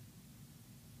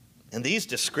 And these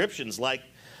descriptions, like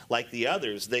the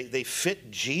others, they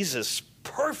fit Jesus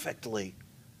perfectly.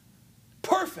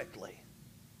 Perfectly.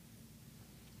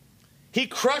 He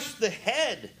crushed the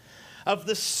head of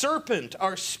the serpent,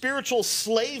 our spiritual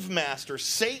slave master,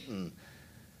 Satan.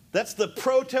 That's the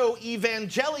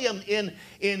proto-evangelium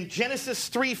in Genesis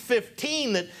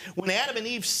 3:15, that when Adam and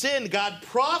Eve sinned, God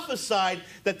prophesied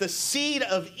that the seed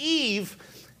of Eve,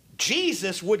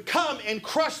 Jesus, would come and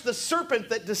crush the serpent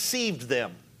that deceived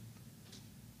them.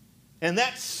 And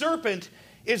that serpent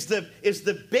is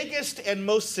the biggest and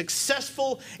most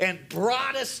successful and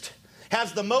broadest,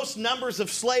 has the most numbers of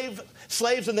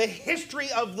slaves in the history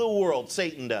of the world.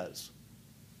 Satan does.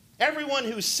 Everyone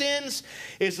who sins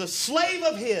is a slave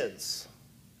of his.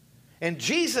 And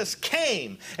Jesus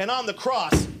came and on the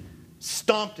cross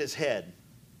stomped his head.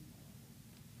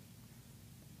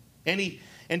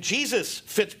 And Jesus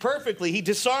fits perfectly. He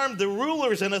disarmed the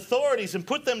rulers and authorities and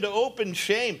put them to open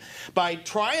shame by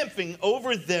triumphing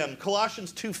over them.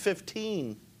 Colossians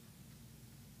 2:15.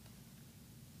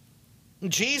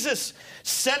 Jesus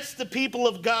sets the people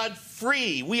of God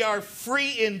free. We are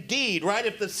free indeed, right?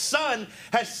 If the Son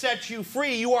has set you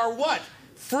free, you are what?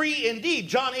 Free indeed.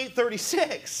 John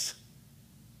 8:36.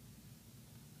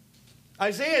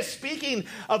 Isaiah is speaking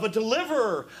of a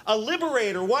deliverer, a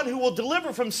liberator, one who will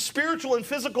deliver from spiritual and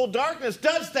physical darkness.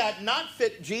 Does that not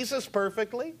fit Jesus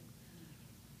perfectly?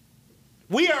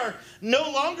 We are no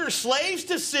longer slaves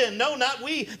to sin. No, not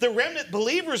we, the remnant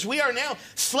believers. We are now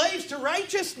slaves to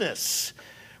righteousness.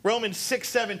 Romans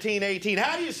 6:17-18.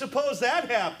 How do you suppose that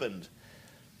happened?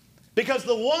 Because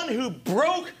the one who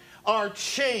broke our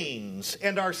chains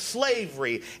and our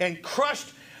slavery and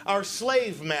crushed our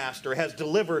slave master has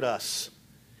delivered us.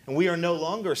 And we are no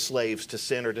longer slaves to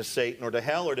sin or to Satan or to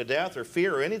hell or to death or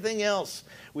fear or anything else.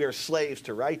 We are slaves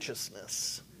to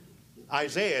righteousness.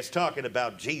 Isaiah is talking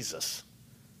about Jesus.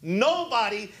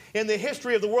 Nobody in the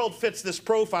history of the world fits this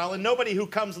profile, and nobody who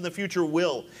comes in the future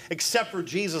will, except for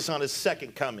Jesus on his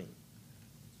second coming.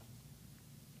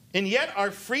 And yet our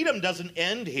freedom doesn't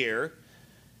end here.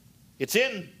 It's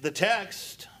in the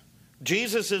text.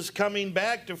 Jesus is coming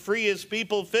back to free his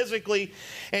people physically,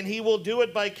 and he will do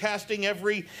it by casting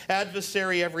every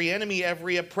adversary, every enemy,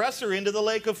 every oppressor into the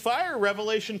lake of fire.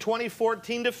 Revelation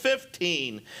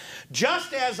 20:14-15.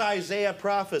 Just as Isaiah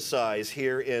prophesies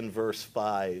here in verse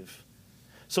 5.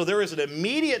 So there is an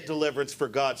immediate deliverance for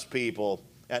God's people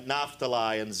at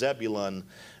Naphtali and Zebulun,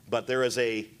 but there is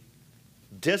a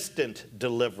distant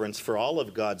deliverance for all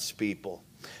of God's people.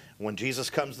 When Jesus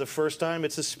comes the first time,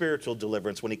 it's a spiritual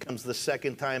deliverance. When he comes the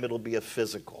second time, it'll be a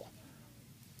physical.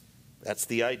 That's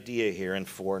the idea here in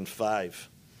 4 and 5.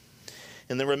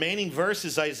 In the remaining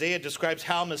verses, Isaiah describes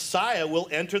how Messiah will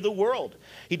enter the world.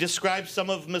 He describes some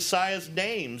of Messiah's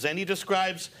names, and he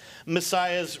describes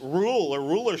Messiah's rule or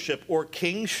rulership or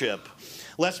kingship.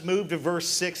 Let's move to verse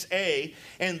 6a.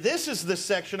 And this is the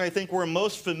section I think we're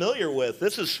most familiar with.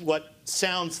 This is what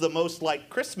sounds the most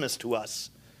like Christmas to us.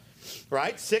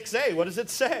 Right? 6a, what does it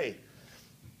say?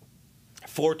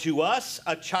 For to us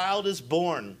a child is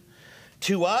born,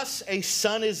 to us a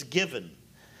son is given.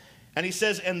 And he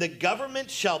says, and the government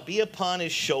shall be upon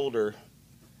his shoulder.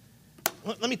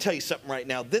 Let me tell you something right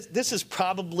now. This is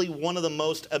probably one of the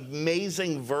most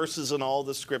amazing verses in all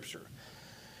the scripture.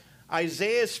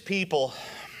 Isaiah's people,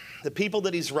 the people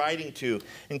that he's writing to,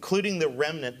 including the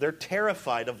remnant, they're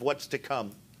terrified of what's to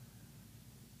come.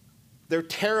 They're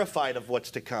terrified of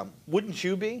what's to come. Wouldn't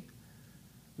you be?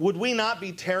 Would we not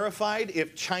be terrified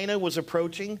if China was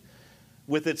approaching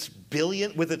with its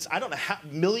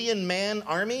million-man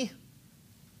army?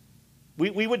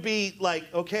 We would be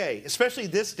like, okay, especially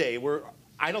this day where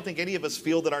I don't think any of us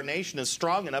feel that our nation is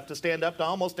strong enough to stand up to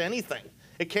almost anything.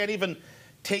 It can't even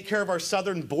take care of our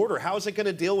southern border. How is it going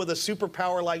to deal with a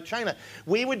superpower like China?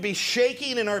 We would be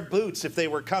shaking in our boots if they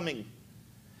were coming.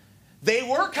 They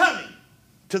were coming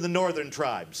to the northern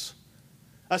tribes.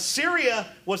 Assyria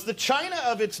was the China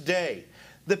of its day.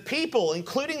 The people,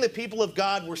 including the people of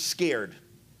God, were scared.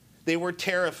 They were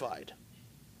terrified.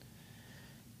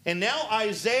 And now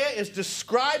Isaiah is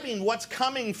describing what's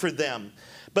coming for them.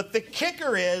 But the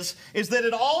kicker is that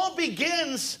it all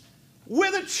begins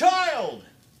with a child.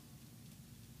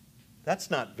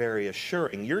 That's not very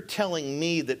assuring. You're telling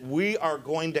me that we are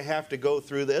going to have to go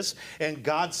through this, and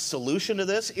God's solution to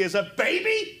this is a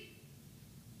baby?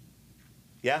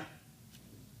 Yeah,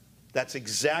 that's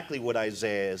exactly what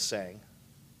Isaiah is saying.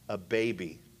 A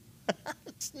baby.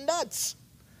 It's nuts.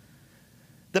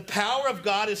 The power of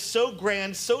God is so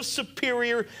grand, so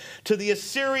superior to the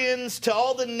Assyrians, to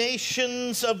all the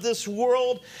nations of this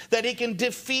world, that he can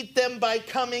defeat them by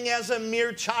coming as a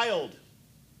mere child.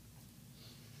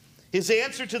 His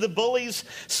answer to the bullies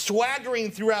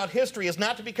swaggering throughout history is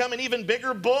not to become an even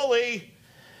bigger bully.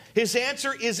 His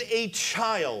answer is a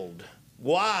child.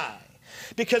 Why?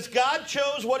 Because God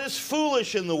chose what is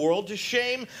foolish in the world to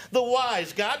shame the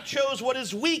wise. God chose what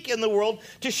is weak in the world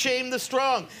to shame the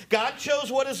strong. God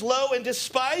chose what is low and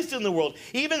despised in the world,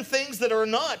 even things that are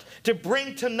not, to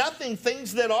bring to nothing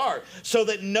things that are, so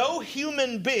that no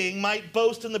human being might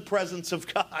boast in the presence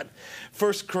of God.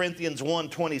 1 Corinthians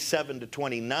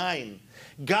 1:27-29.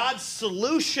 God's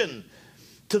solution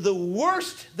to the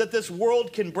worst that this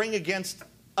world can bring against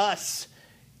us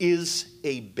is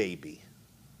a baby.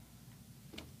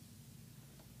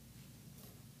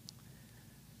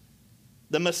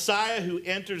 The Messiah who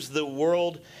enters the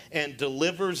world and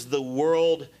delivers the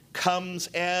world comes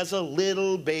as a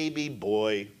little baby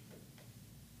boy.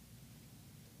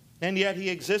 And yet he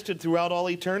existed throughout all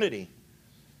eternity.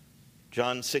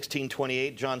 John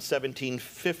 16:28, John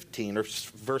 17:15, or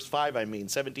verse 5,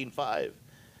 17:5.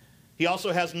 He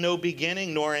also has no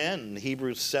beginning nor end,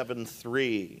 Hebrews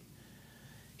 7:3.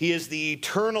 He is the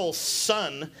eternal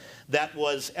Son that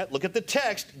was, look at the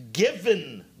text,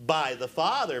 given by the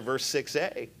Father, verse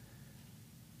 6a.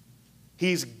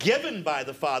 He's given by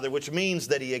the Father, which means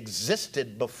that he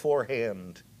existed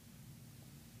beforehand.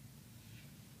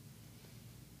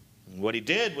 What he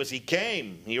did was he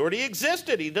came. He already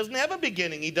existed. He doesn't have a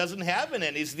beginning. He doesn't have an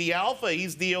end. He's the Alpha.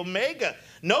 He's the Omega.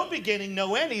 No beginning,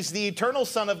 no end. He's the eternal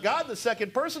Son of God, the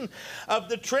second person of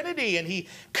the Trinity. And he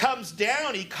comes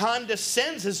down. He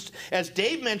condescends. As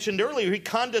Dave mentioned earlier, he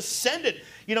condescended.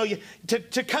 You know,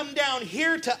 to come down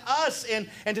here to us and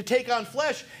to take on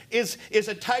flesh is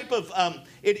a type of,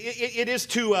 it is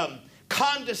to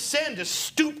condescend, to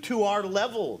stoop to our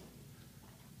level.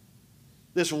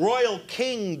 This royal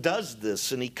king does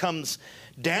this, and he comes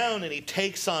down and he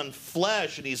takes on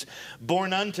flesh, and he's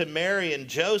born unto Mary and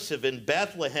Joseph in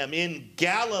Bethlehem in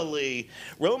Galilee.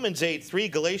 Romans 8:3,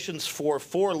 Galatians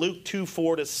 4:4, Luke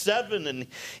 2:4-7, and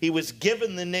he was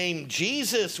given the name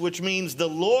Jesus, which means the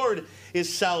Lord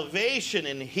is salvation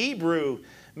in Hebrew.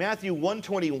 Matthew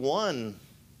 1:21.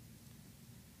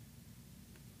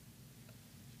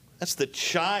 That's the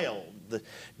child,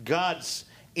 God's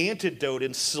antidote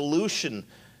and solution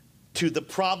to the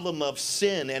problem of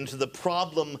sin and to the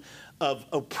problem of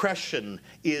oppression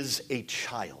is a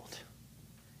child,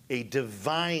 a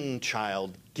divine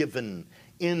child given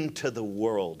into the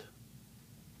world.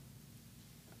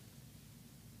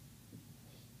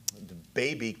 The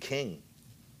baby king.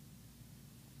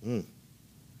 In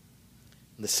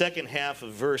the second half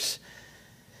of verse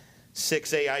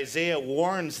 6a, Isaiah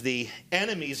warns the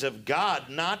enemies of God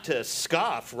not to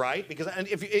scoff, right? Because and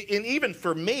even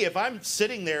for me, if I'm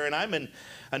sitting there and I'm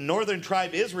a northern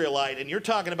tribe Israelite and you're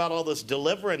talking about all this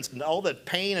deliverance and all the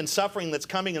pain and suffering that's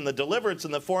coming in the deliverance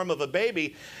in the form of a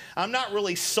baby, I'm not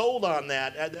really sold on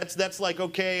that. That's like,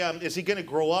 okay, is he going to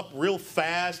grow up real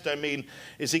fast? I mean,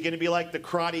 is he going to be like the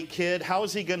Karate Kid? How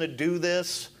is he going to do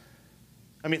this?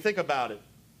 I mean, think about it.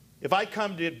 If I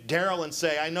come to Daryl and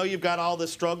say, I know you've got all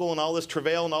this struggle and all this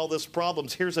travail and all this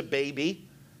problems, here's a baby,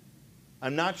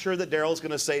 I'm not sure that Daryl's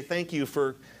going to say, thank you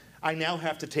for, I now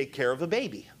have to take care of a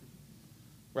baby,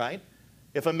 right?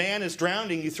 If a man is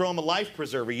drowning, you throw him a life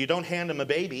preserver. You don't hand him a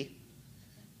baby.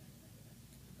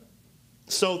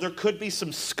 So there could be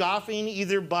some scoffing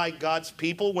either by God's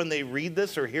people when they read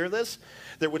this or hear this.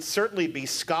 There would certainly be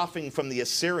scoffing from the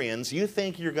Assyrians. You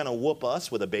think you're going to whoop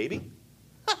us with a baby?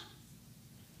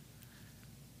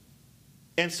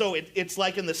 And so it's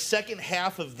like in the second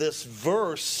half of this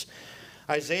verse,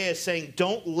 Isaiah is saying,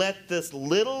 don't let this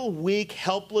little, weak,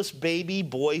 helpless baby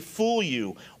boy fool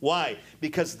you. Why?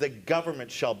 Because the government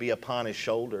shall be upon his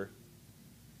shoulder.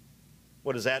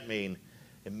 What does that mean?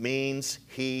 It means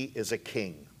he is a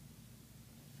king.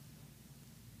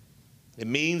 It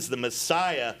means the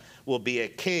Messiah will be a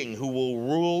king who will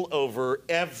rule over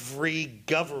every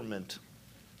government.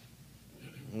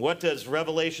 What does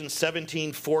Revelation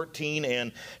 17:14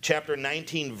 and chapter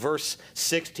 19, verse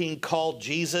 16 call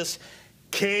Jesus?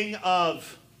 King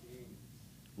of,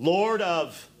 Lord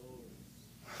of.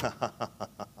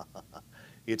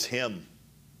 It's him.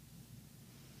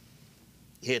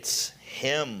 It's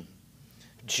him.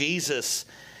 Jesus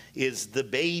is the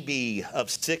baby of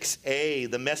 6a,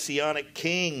 the messianic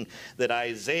king that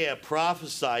Isaiah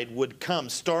prophesied would come,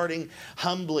 starting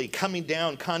humbly, coming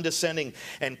down, condescending,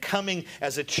 and coming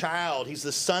as a child. He's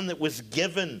the son that was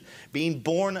given, being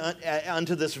born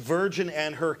unto this virgin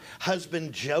and her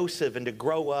husband Joseph, and to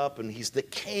grow up, and he's the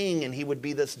king, and he would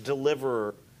be this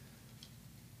deliverer.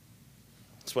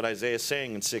 That's what Isaiah is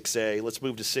saying in 6a. Let's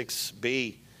move to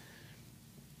 6b.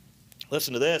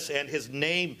 Listen to this. And his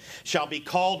name shall be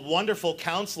called Wonderful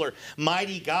Counselor,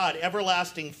 Mighty God,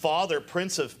 Everlasting Father,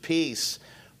 Prince of Peace.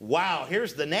 Wow,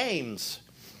 here's the names.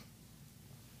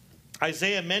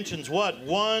 Isaiah mentions what?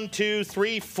 1, 2,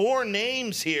 3, 4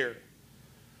 names here.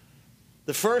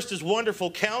 The first is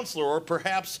Wonderful Counselor, or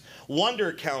perhaps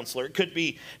Wonder Counselor. It could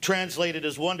be translated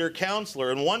as Wonder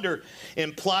Counselor. And wonder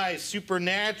implies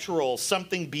supernatural,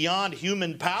 something beyond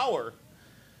human power.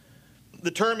 The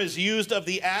term is used of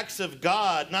the acts of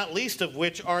God, not least of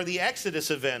which are the Exodus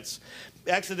events.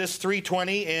 Exodus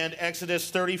 3:20 and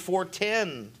Exodus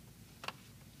 34:10.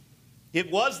 It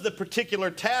was the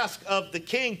particular task of the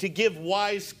king to give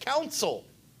wise counsel.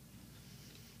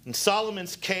 In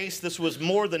Solomon's case, this was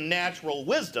more than natural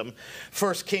wisdom.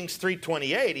 1 Kings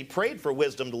 3:28, he prayed for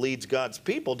wisdom to lead God's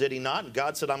people, did he not? And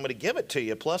God said, I'm going to give it to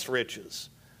you, plus riches.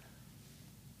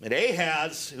 And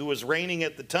Ahaz, who was reigning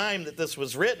at the time that this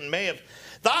was written, may have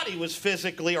thought he was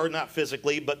physically, or not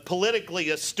physically, but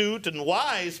politically astute and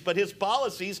wise, but his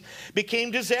policies became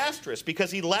disastrous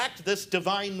because he lacked this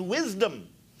divine wisdom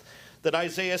that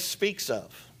Isaiah speaks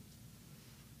of.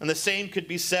 And the same could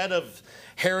be said of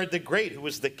Herod the Great, who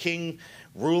was the king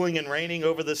ruling and reigning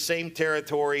over the same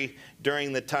territory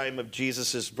during the time of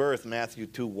Jesus' birth, Matthew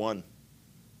 2:1.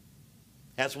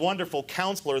 As Wonderful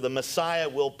Counselor, the Messiah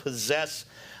will possess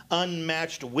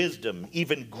unmatched wisdom,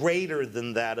 even greater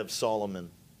than that of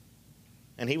Solomon.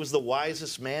 And he was the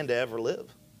wisest man to ever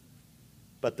live.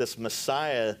 But this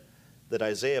Messiah that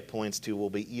Isaiah points to will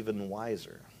be even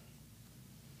wiser.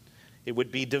 It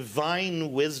would be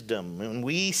divine wisdom. And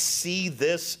we see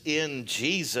this in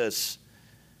Jesus.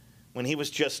 When he was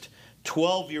just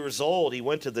 12 years old, he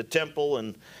went to the temple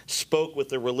and spoke with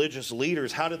the religious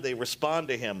leaders. How did they respond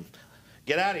to him?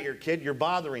 Get out of here, kid, you're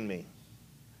bothering me.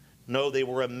 No, they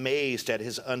were amazed at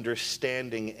his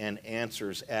understanding and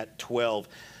answers at 12.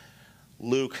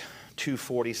 Luke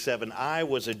 2:47, I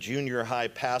was a junior high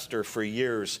pastor for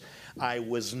years. I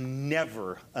was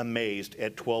never amazed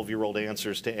at 12-year-old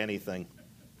answers to anything.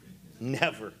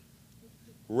 Never.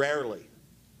 Rarely.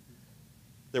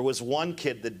 There was one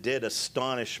kid that did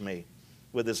astonish me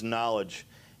with his knowledge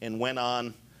and went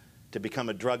on to become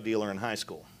a drug dealer in high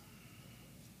school.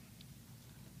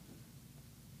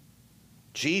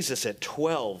 Jesus at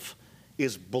 12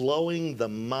 is blowing the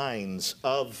minds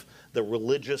of the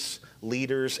religious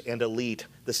leaders and elite,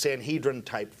 the Sanhedrin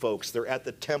type folks. They're at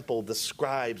the temple, the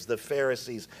scribes, the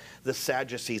Pharisees, the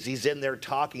Sadducees. He's in there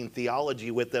talking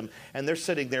theology with them, and they're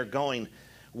sitting there going,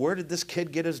 where did this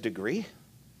kid get his degree?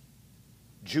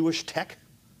 Jewish tech?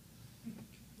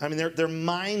 I mean, their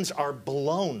minds are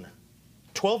blown.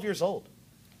 12 years old.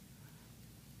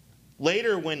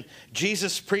 Later, when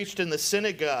Jesus preached in the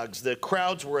synagogues, the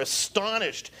crowds were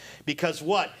astonished because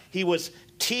what? He was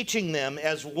teaching them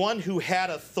as one who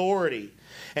had authority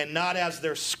and not as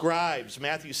their scribes.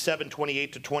 Matthew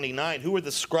 7:28-29. Who were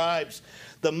the scribes?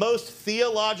 The most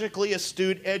theologically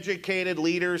astute, educated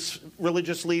leaders,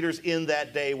 religious leaders in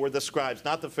that day were the scribes,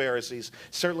 not the Pharisees,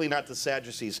 certainly not the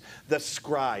Sadducees, the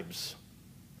scribes.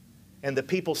 And the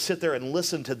people sit there and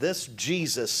listen to this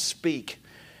Jesus speak.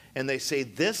 And they say,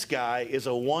 this guy is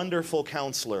a wonderful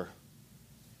counselor.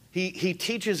 He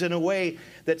teaches in a way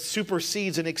that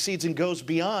supersedes and exceeds and goes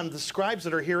beyond the scribes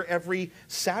that are here every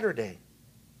Saturday.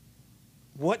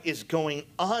 What is going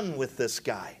on with this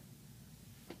guy?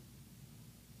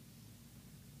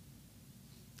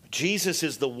 Jesus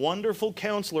is the wonderful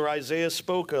counselor Isaiah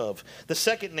spoke of. The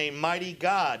second name, Mighty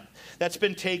God, that's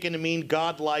been taken to mean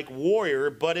godlike warrior,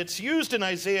 but it's used in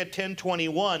Isaiah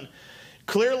 10:21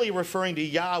 clearly referring to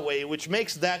Yahweh, which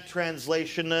makes that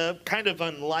translation kind of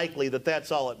unlikely that that's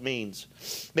all it means,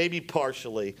 maybe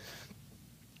partially.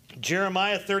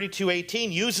 Jeremiah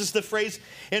 32:18 uses the phrase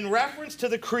in reference to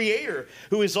the Creator,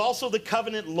 who is also the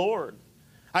covenant Lord.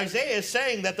 Isaiah is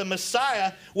saying that the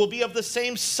Messiah will be of the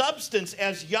same substance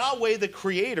as Yahweh the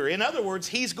Creator. In other words,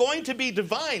 he's going to be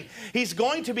divine. He's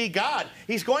going to be God.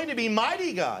 He's going to be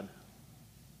mighty God.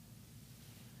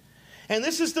 And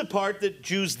this is the part that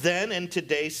Jews then and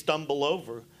today stumble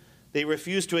over. They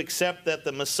refuse to accept that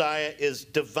the Messiah is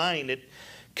divine. It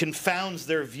confounds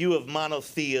their view of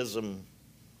monotheism.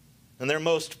 And their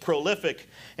most prolific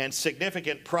and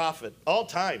significant prophet all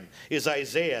time is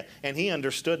Isaiah, and he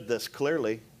understood this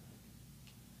clearly.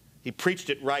 He preached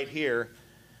it right here.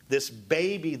 This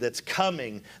baby that's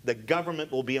coming, the government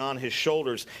will be on his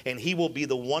shoulders, and he will be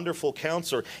the wonderful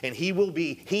counselor, and he will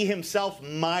be, he himself,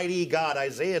 mighty God.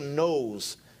 Isaiah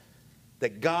knows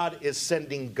that God is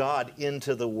sending God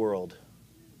into the world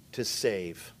to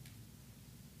save.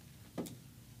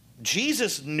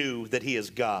 Jesus knew that he is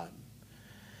God.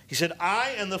 He said,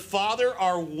 I and the Father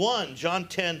are one, John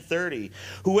 10:30.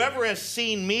 Whoever has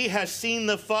seen me has seen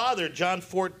the Father, John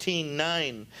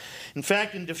 14:9. In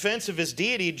fact, in defense of his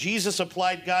deity, Jesus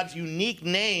applied God's unique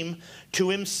name to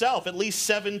himself at least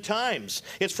 7 times.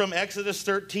 It's from Exodus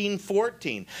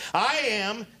 13:14. I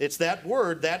am, it's that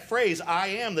word, that phrase, I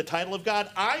am, the title of God.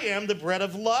 I am the bread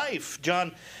of life,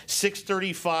 John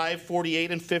 6:35,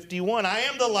 48, and 51. I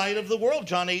am the light of the world,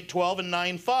 John 8:12 and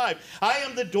 9:5. I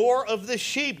am the door of the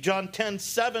sheep, John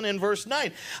 10:7 and verse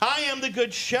 9. I am the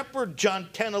good shepherd, John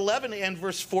 10:11 and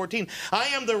verse 14. I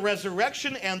am the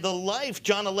resurrection and the life,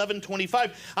 John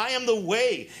 11:25. I am the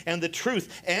way and the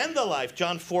truth and the life,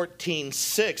 John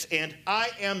 14:6. And I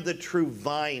am the true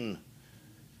vine,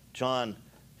 John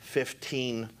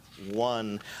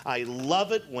 15:1. I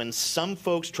love it when some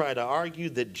folks try to argue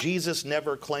that Jesus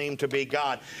never claimed to be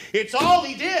God. It's all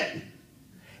he did.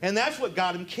 And that's what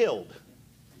got him killed.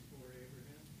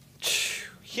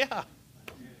 Yeah.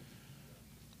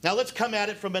 Now let's come at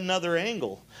it from another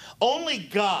angle. Only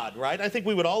God, right? I think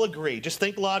we would all agree. Just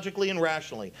think logically and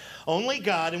rationally. Only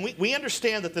God, and we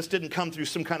understand that this didn't come through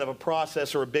some kind of a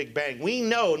process or a big bang. We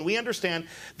know and we understand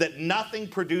that nothing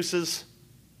produces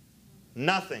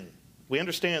nothing. We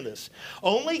understand this.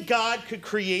 Only God could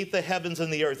create the heavens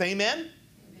and the earth. Amen?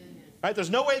 Right?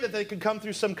 There's no way that they could come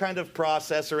through some kind of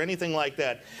process or anything like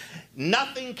that.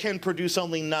 Nothing can produce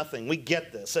only nothing. We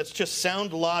get this. That's just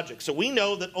sound logic. So we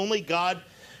know that only God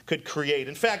could create.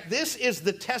 In fact, this is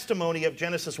the testimony of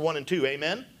Genesis 1 and 2.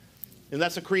 Amen? And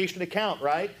that's a creation account,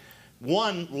 right?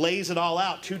 1 lays it all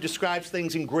out. 2 describes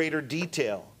things in greater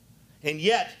detail. And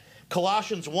yet,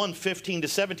 Colossians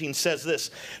 1:15-17 says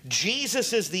this,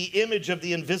 Jesus is the image of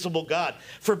the invisible God,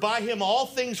 for by him all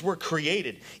things were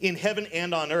created, in heaven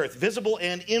and on earth, visible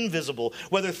and invisible,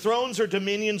 whether thrones or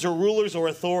dominions or rulers or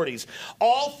authorities.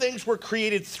 All things were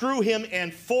created through him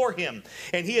and for him,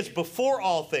 and he is before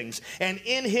all things, and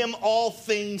in him all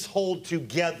things hold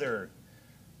together.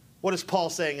 What is Paul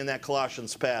saying in that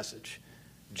Colossians passage?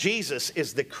 Jesus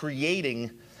is the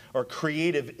creating or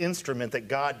creative instrument that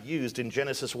God used in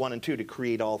Genesis 1 and 2 to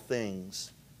create all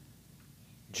things.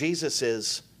 Jesus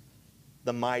is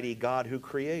the mighty God who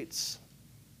creates.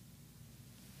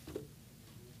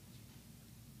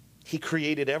 He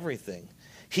created everything.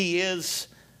 He is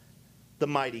the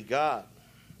mighty God.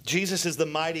 Jesus is the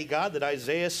mighty God that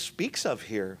Isaiah speaks of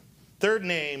here. Third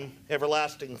name,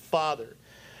 everlasting Father,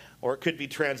 or it could be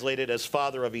translated as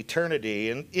Father of eternity,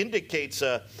 and indicates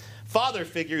a father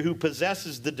figure who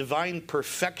possesses the divine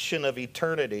perfection of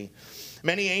eternity.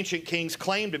 Many ancient kings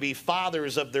claimed to be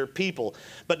fathers of their people,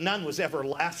 but none was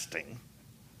everlasting.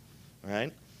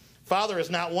 Right? Father is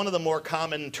not one of the more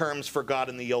common terms for God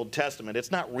in the Old Testament.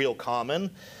 It's not real common.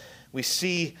 We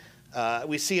see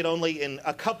it only in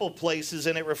a couple places,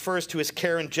 and it refers to his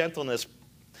care and gentleness,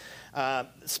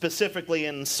 specifically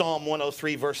in Psalm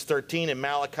 103, verse 13, and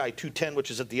Malachi 2:10,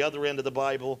 which is at the other end of the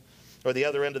Bible, or the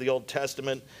other end of the Old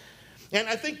Testament. And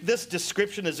I think this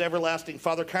description as everlasting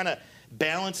Father kind of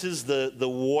balances the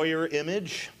warrior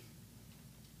image.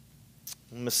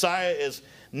 Messiah is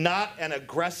not an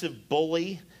aggressive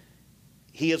bully.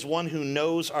 He is one who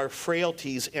knows our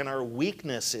frailties and our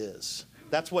weaknesses.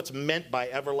 That's what's meant by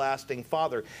everlasting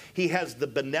Father. He has the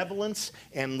benevolence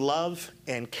and love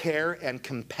and care and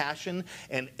compassion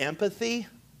and empathy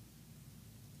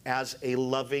as a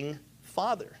loving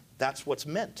Father. That's what's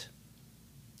meant.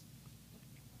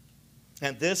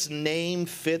 And this name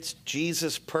fits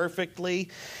Jesus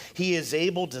perfectly. He is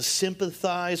able to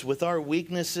sympathize with our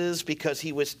weaknesses because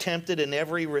he was tempted in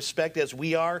every respect as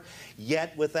we are,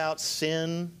 yet without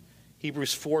sin.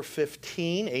 Hebrews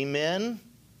 4:15, amen.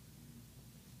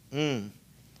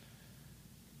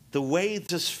 The way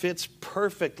this fits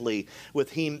perfectly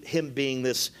with him being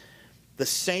the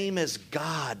same as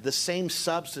God, the same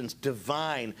substance,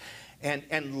 divine,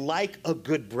 and like a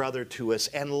good brother to us,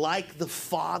 and like the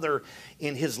Father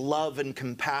in his love and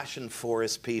compassion for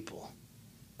his people.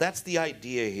 That's the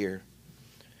idea here.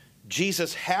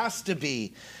 Jesus has to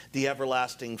be the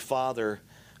everlasting Father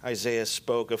Isaiah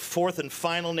spoke. A fourth and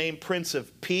final name, Prince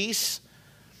of Peace.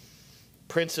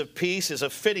 Prince of Peace is a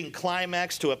fitting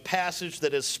climax to a passage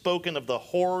that has spoken of the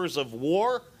horrors of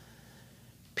war.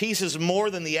 Peace is more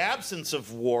than the absence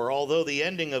of war, although the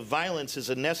ending of violence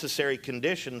is a necessary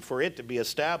condition for it to be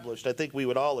established. I think we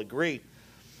would all agree.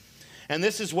 And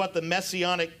this is what the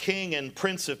Messianic King and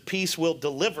Prince of Peace will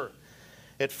deliver.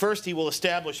 At first, he will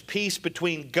establish peace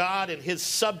between God and his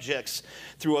subjects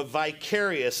through a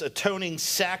vicarious, atoning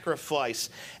sacrifice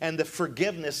and the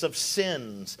forgiveness of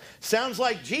sins. Sounds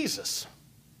like Jesus.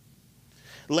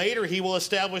 Later, he will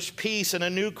establish peace in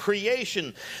a new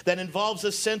creation that involves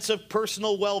a sense of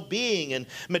personal well-being and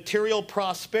material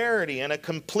prosperity and a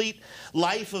complete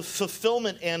life of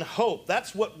fulfillment and hope.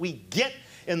 That's what we get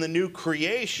in the new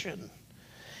creation.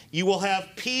 You will have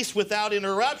peace without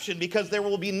interruption because there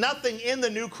will be nothing in the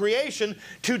new creation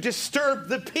to disturb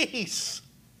the peace.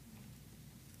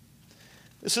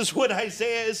 This is what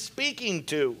Isaiah is speaking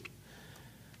to.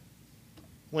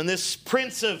 When this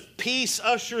Prince of Peace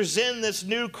ushers in this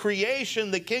new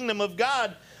creation, the kingdom of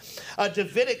God, a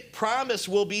Davidic promise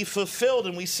will be fulfilled.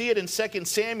 And we see it in 2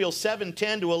 Samuel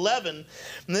 7:10-11.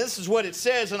 And this is what it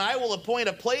says, "And I will appoint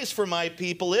a place for my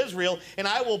people Israel, and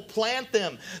I will plant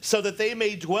them so that they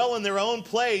may dwell in their own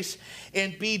place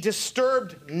and be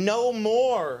disturbed no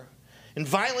more. And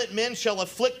violent men shall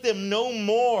afflict them no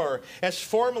more, as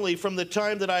formerly from the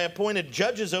time that I appointed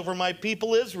judges over my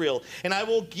people Israel. And I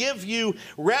will give you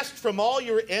rest from all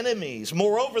your enemies.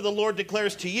 Moreover, the Lord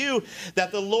declares to you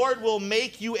that the Lord will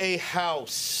make you a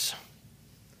house."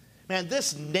 Man,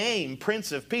 this name,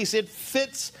 Prince of Peace, it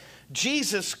fits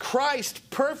Jesus Christ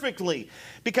perfectly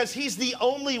because he's the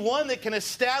only one that can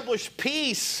establish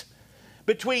peace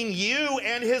between you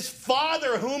and his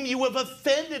Father, whom you have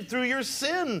offended through your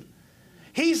sin.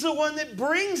 He's the one that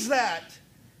brings that.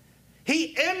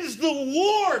 He ends the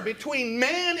war between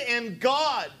man and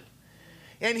God.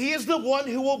 And he is the one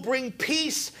who will bring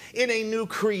peace in a new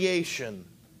creation.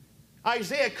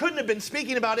 Isaiah couldn't have been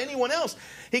speaking about anyone else.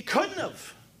 He couldn't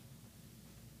have.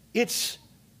 It's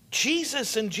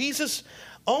Jesus and Jesus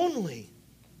only.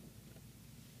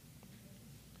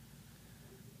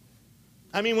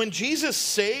 I mean, when Jesus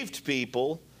saved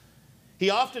people, he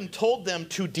often told them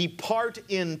to depart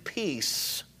in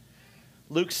peace.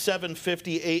 Luke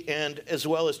 7:58 and as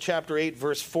well as chapter 8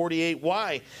 verse 48.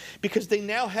 Why? Because they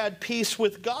now had peace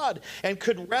with God and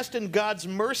could rest in God's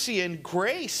mercy and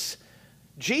grace.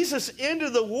 Jesus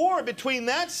ended the war between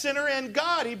that sinner and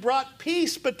God. He brought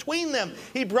peace between them.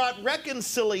 He brought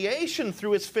reconciliation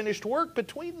through his finished work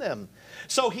between them.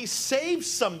 So he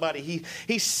saves somebody.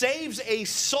 He saves a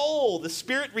soul. The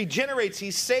Spirit regenerates.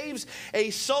 He saves a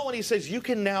soul, and he says, you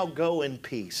can now go in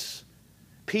peace.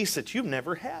 Peace that you've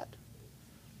never had.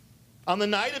 On the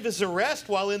night of his arrest,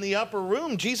 while in the upper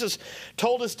room, Jesus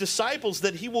told his disciples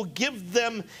that he will give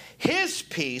them his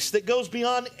peace that goes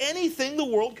beyond anything the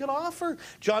world could offer.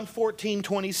 John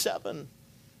 14:27.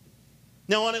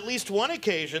 Now, on at least one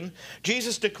occasion,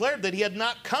 Jesus declared that he had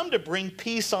not come to bring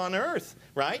peace on earth,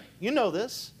 right? You know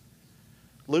this.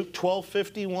 Luke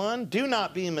 12:51, do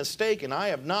not be mistaken. I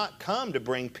have not come to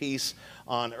bring peace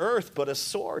on earth, but a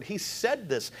sword. He said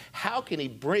this. How can he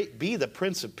be the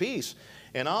Prince of Peace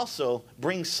and also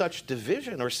bring such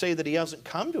division or say that he hasn't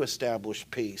come to establish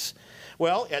peace?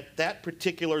 Well, at that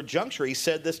particular juncture, he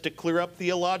said this to clear up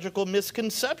theological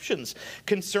misconceptions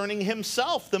concerning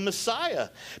himself, the Messiah.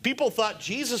 People thought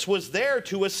Jesus was there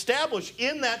to establish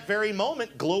in that very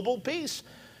moment global peace.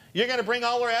 You're going to bring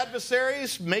all our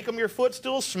adversaries, make them your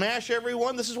footstool, smash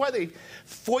everyone. This is why they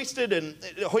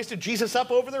hoisted Jesus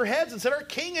up over their heads and said, our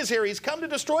king is here. He's come to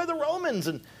destroy the Romans.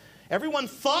 And everyone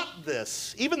thought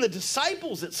this. Even the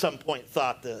disciples at some point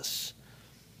thought this.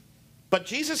 But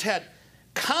Jesus had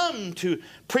come to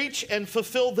preach and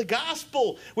fulfill the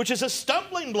gospel, which is a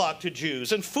stumbling block to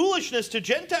Jews and foolishness to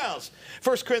Gentiles.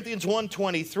 1 Corinthians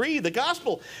 1:23, the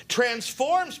gospel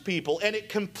transforms people and it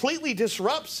completely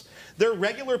disrupts their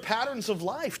regular patterns of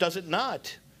life, does it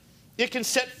not? It can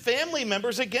set family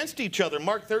members against each other,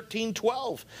 Mark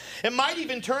 13:12. It might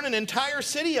even turn an entire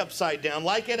city upside down,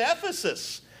 like at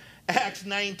Ephesus, Acts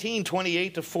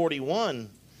 19:28-41.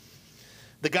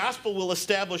 The gospel will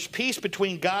establish peace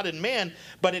between God and man,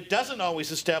 but it doesn't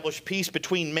always establish peace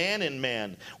between man and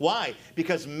man. Why?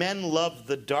 Because men love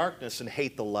the darkness and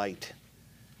hate the light.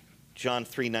 John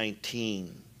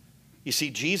 3:19. You see,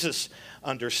 Jesus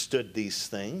understood these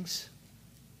things.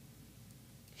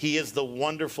 He is the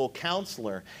wonderful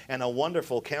counselor, and a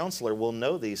wonderful counselor will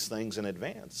know these things in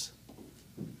advance.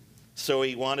 So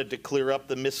he wanted to clear up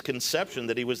the misconception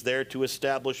that he was there to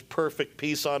establish perfect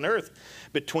peace on earth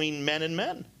between men and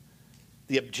men.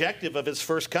 The objective of his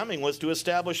first coming was to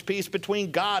establish peace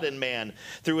between God and man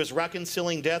through his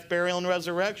reconciling death, burial, and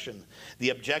resurrection.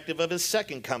 The objective of his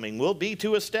second coming will be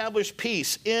to establish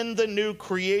peace in the new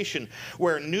creation,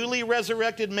 where newly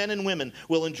resurrected men and women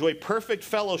will enjoy perfect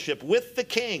fellowship with the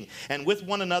King and with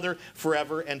one another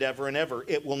forever and ever and ever.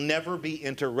 It will never be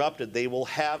interrupted. They will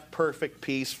have perfect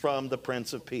peace from the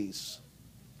Prince of Peace.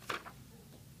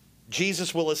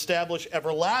 Jesus will establish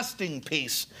everlasting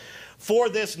peace for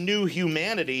this new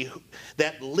humanity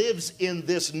that lives in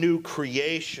this new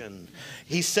creation.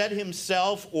 He said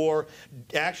himself, or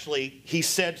actually he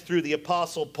said through the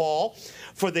Apostle Paul,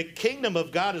 for the kingdom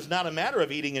of God is not a matter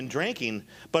of eating and drinking,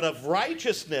 but of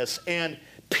righteousness and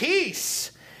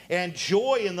peace and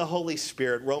joy in the Holy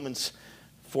Spirit. Romans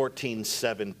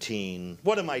 14:17.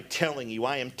 What am I telling you?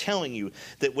 I am telling you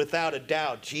that without a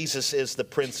doubt, Jesus is the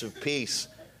Prince of Peace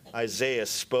Isaiah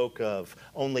spoke of.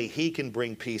 Only he can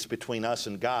bring peace between us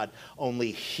and God.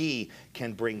 Only he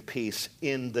can bring peace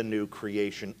in the new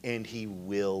creation, and he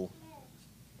will.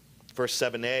 Verse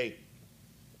 7a,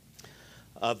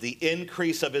 of the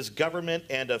increase of his government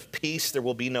and of peace there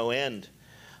will be no end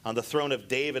on the throne of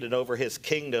David and over his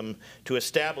kingdom, to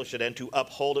establish it and to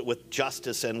uphold it with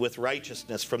justice and with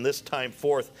righteousness from this time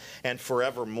forth and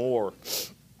forevermore.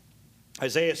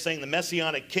 Isaiah is saying the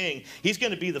Messianic king, he's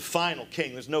going to be the final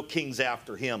king. There's no kings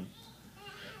after him.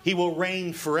 He will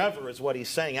reign forever is what he's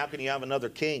saying. How can you have another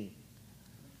king?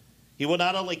 He will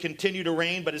not only continue to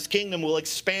reign, but his kingdom will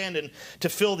expand and to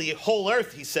fill the whole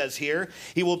earth, he says here.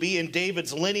 He will be in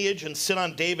David's lineage and sit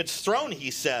on David's throne, he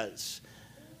says.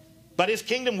 But his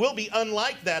kingdom will be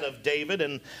unlike that of David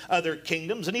and other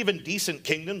kingdoms, and even decent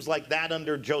kingdoms like that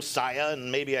under Josiah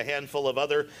and maybe a handful of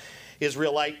other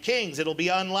Israelite kings. It'll be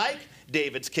unlike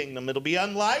David's kingdom. It'll be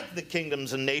unlike the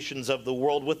kingdoms and nations of the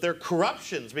world with their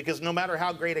corruptions, because no matter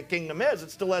how great a kingdom is,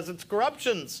 it still has its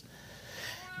corruptions.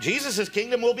 Jesus'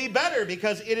 kingdom will be better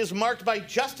because it is marked by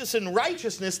justice and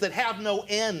righteousness that have no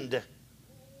end.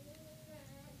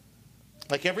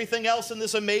 Like everything else in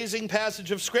this amazing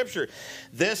passage of Scripture,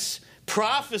 this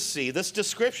prophecy, this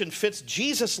description fits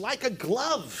Jesus like a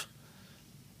glove.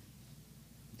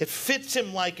 It fits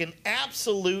him like an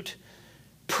absolute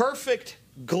perfect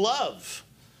glove.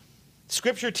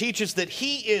 Scripture teaches that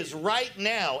he is right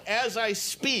now, as I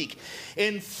speak,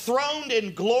 enthroned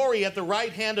in glory at the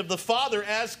right hand of the Father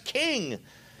as king.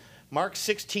 Mark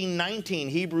 16:19,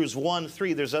 Hebrews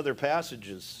 1:3, there's other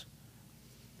passages.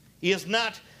 He is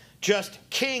not just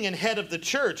king and head of the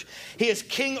church. He is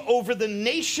king over the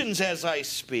nations as I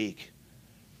speak.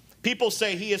 People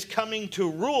say he is coming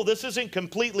to rule. This isn't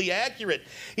completely accurate.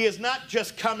 He is not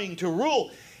just coming to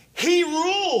rule. He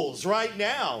rules right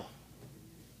now.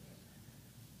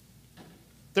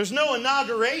 There's no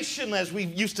inauguration, as we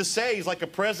used to say. He's like a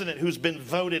president who's been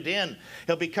voted in.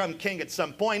 He'll become king at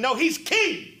some point. No, he's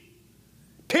king.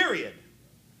 Period.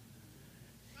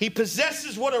 He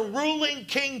possesses what a ruling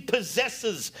king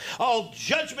possesses. All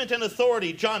judgment and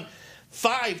authority. John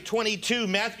 5:22,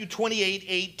 Matthew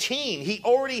 28:18. He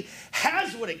already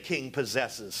has what a king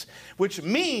possesses, which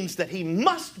means that he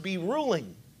must be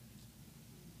ruling.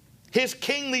 His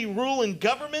kingly rule and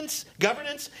governance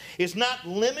is not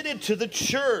limited to the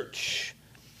church.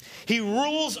 He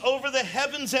rules over the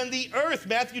heavens and the earth,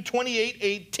 Matthew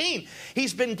 28:18.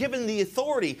 He's been given the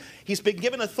authority. He's been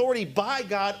given authority by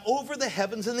God over the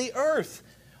heavens and the earth.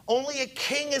 Only a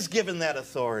king is given that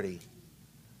authority.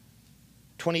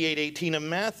 28:18 of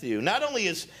Matthew. Not only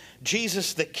is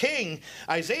Jesus the king,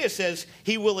 Isaiah says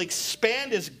he will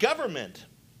expand his government.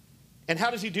 And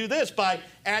how does he do this? By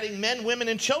adding men, women,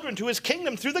 and children to his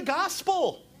kingdom through the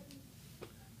gospel.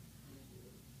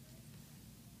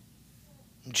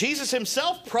 Jesus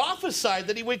himself prophesied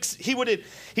that he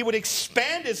would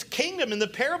expand his kingdom in the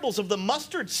parables of the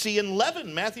mustard seed and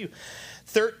leaven. Matthew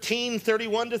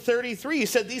 13:31-33. He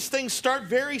said these things start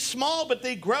very small, but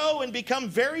they grow and become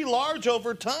very large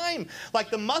over time. Like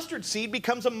the mustard seed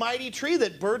becomes a mighty tree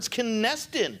that birds can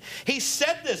nest in. He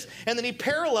said this, and then he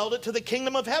paralleled it to the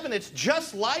kingdom of heaven. It's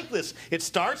just like this. It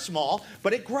starts small,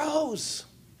 but it grows.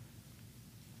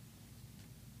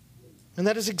 And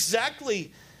that is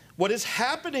exactly what is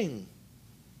happening.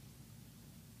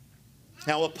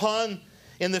 Now, upon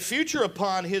In the future,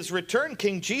 upon his return,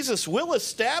 King Jesus will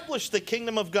establish the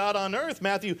kingdom of God on earth.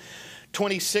 Matthew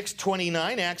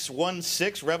 26:29, Acts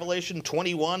 1:6, Revelation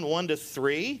 21,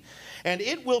 1-3. And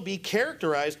it will be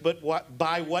characterized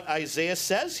by what Isaiah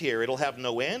says here. It'll have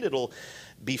no end. It'll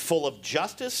be full of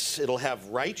justice. It'll have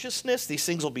righteousness. These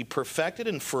things will be perfected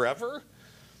and forever.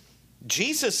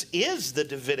 Jesus is the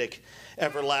Davidic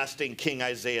everlasting king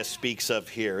Isaiah speaks of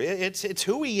here. It's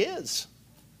who he is.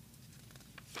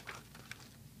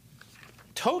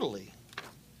 Totally.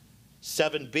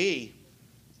 7b,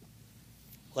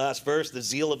 last verse, the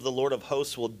zeal of the Lord of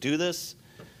hosts will do this.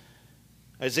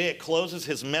 Isaiah closes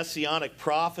his messianic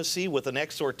prophecy with an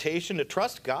exhortation to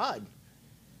trust God.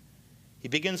 He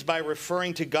begins by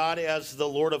referring to God as the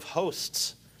Lord of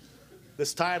hosts.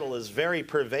 This title is very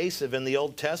pervasive in the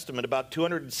Old Testament. About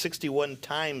 261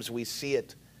 times we see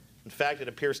it. In fact, it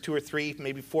appears 2 or 3,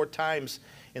 maybe 4 times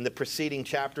in the preceding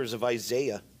chapters of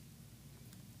Isaiah.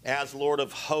 As Lord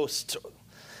of hosts,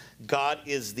 God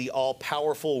is the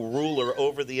all-powerful ruler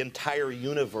over the entire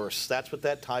universe. That's what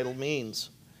that title means.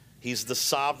 He's the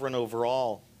sovereign over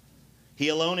all. He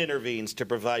alone intervenes to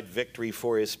provide victory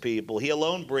for his people. He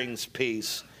alone brings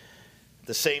peace. At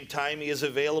the same time, he is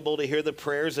available to hear the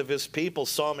prayers of his people.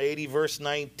 Psalm 80, verse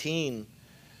 19.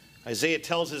 Isaiah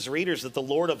tells his readers that the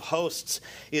Lord of hosts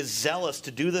is zealous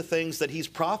to do the things that he's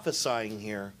prophesying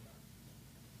here.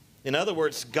 In other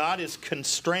words, God is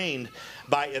constrained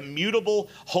by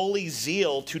immutable holy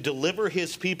zeal to deliver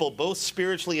his people both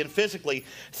spiritually and physically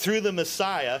through the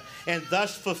Messiah and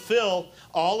thus fulfill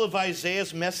all of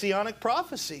Isaiah's messianic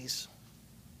prophecies.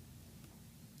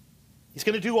 He's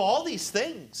going to do all these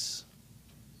things.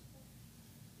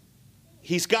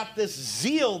 He's got this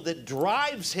zeal that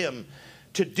drives him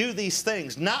to do these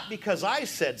things, not because I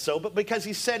said so, but because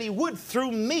he said he would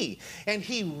through me, and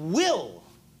he will.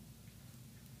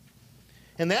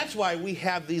 And that's why we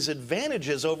have these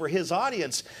advantages over his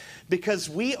audience, because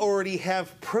we already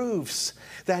have proofs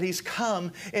that he's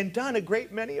come and done a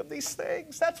great many of these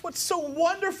things. That's what's so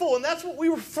wonderful, and that's what we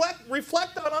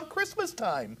reflect on Christmas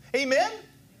time. Amen?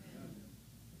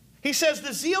 He says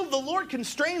the zeal of the Lord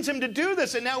constrains him to do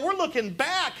this, and now we're looking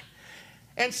back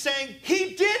and saying,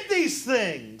 he did these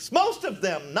things. Most of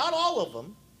them, not all of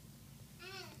them.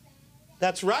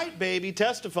 That's right, baby,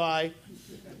 testify.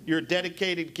 You're a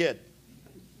dedicated kid.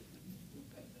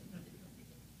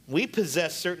 We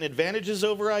possess certain advantages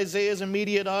over Isaiah's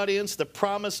immediate audience. The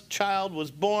promised child was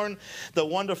born, the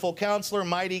wonderful counselor,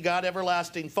 mighty God,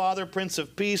 everlasting Father, Prince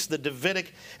of Peace, the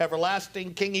Davidic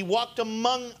everlasting King. He walked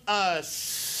among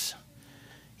us.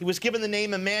 He was given the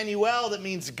name Emmanuel, that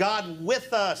means God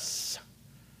with us.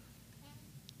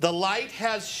 The light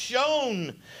has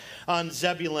shone on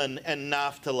Zebulun and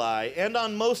Naphtali, and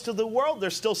on most of the world.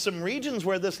 There's still some regions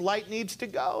where this light needs to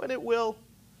go, and it will.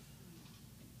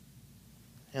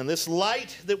 And this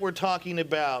light that we're talking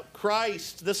about,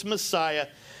 Christ, this Messiah,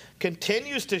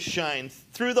 continues to shine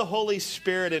through the Holy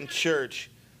Spirit and church.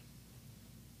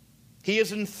 He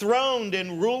is enthroned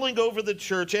and ruling over the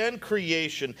church and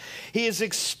creation. He is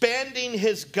expanding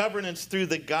his governance through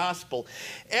the gospel.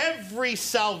 Every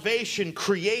salvation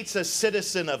creates a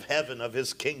citizen of heaven, of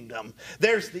his kingdom.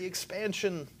 There's the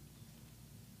expansion.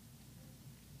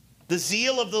 The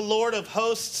zeal of the Lord of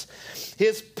hosts,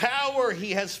 his power,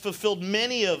 he has fulfilled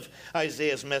many of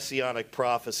Isaiah's messianic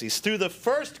prophecies through the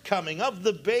first coming of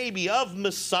the baby, of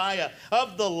Messiah,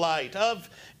 of the light, of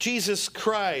Jesus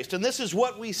Christ. And this is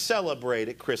what we celebrate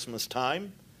at Christmas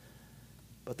time.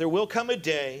 But there will come a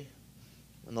day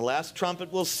when the last trumpet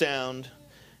will sound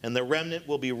and the remnant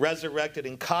will be resurrected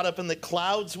and caught up in the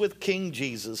clouds with King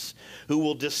Jesus, who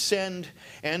will descend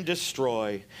and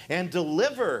destroy and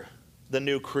deliver the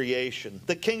new creation,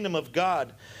 the kingdom of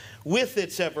God, with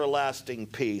its everlasting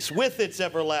peace, with its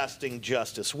everlasting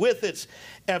justice, with its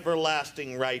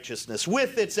everlasting righteousness,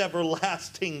 with its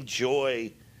everlasting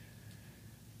joy.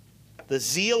 The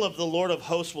zeal of the Lord of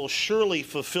hosts will surely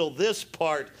fulfill this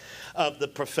part of the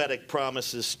prophetic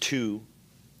promises too.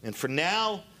 And for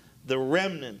now, the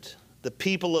remnant, the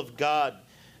people of God,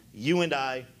 you and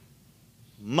I,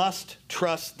 must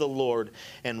trust the Lord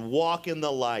and walk in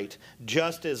the light,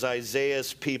 just as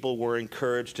Isaiah's people were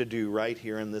encouraged to do right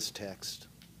here in this text.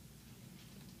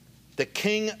 The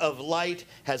King of light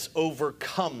has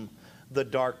overcome the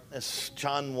darkness.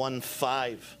 John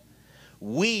 1:5.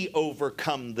 We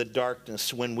overcome the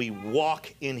darkness when we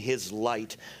walk in his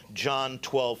light. John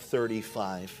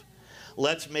 12:35.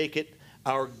 Let's make it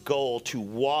our goal to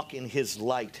walk in his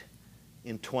light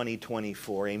in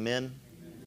 2024. Amen.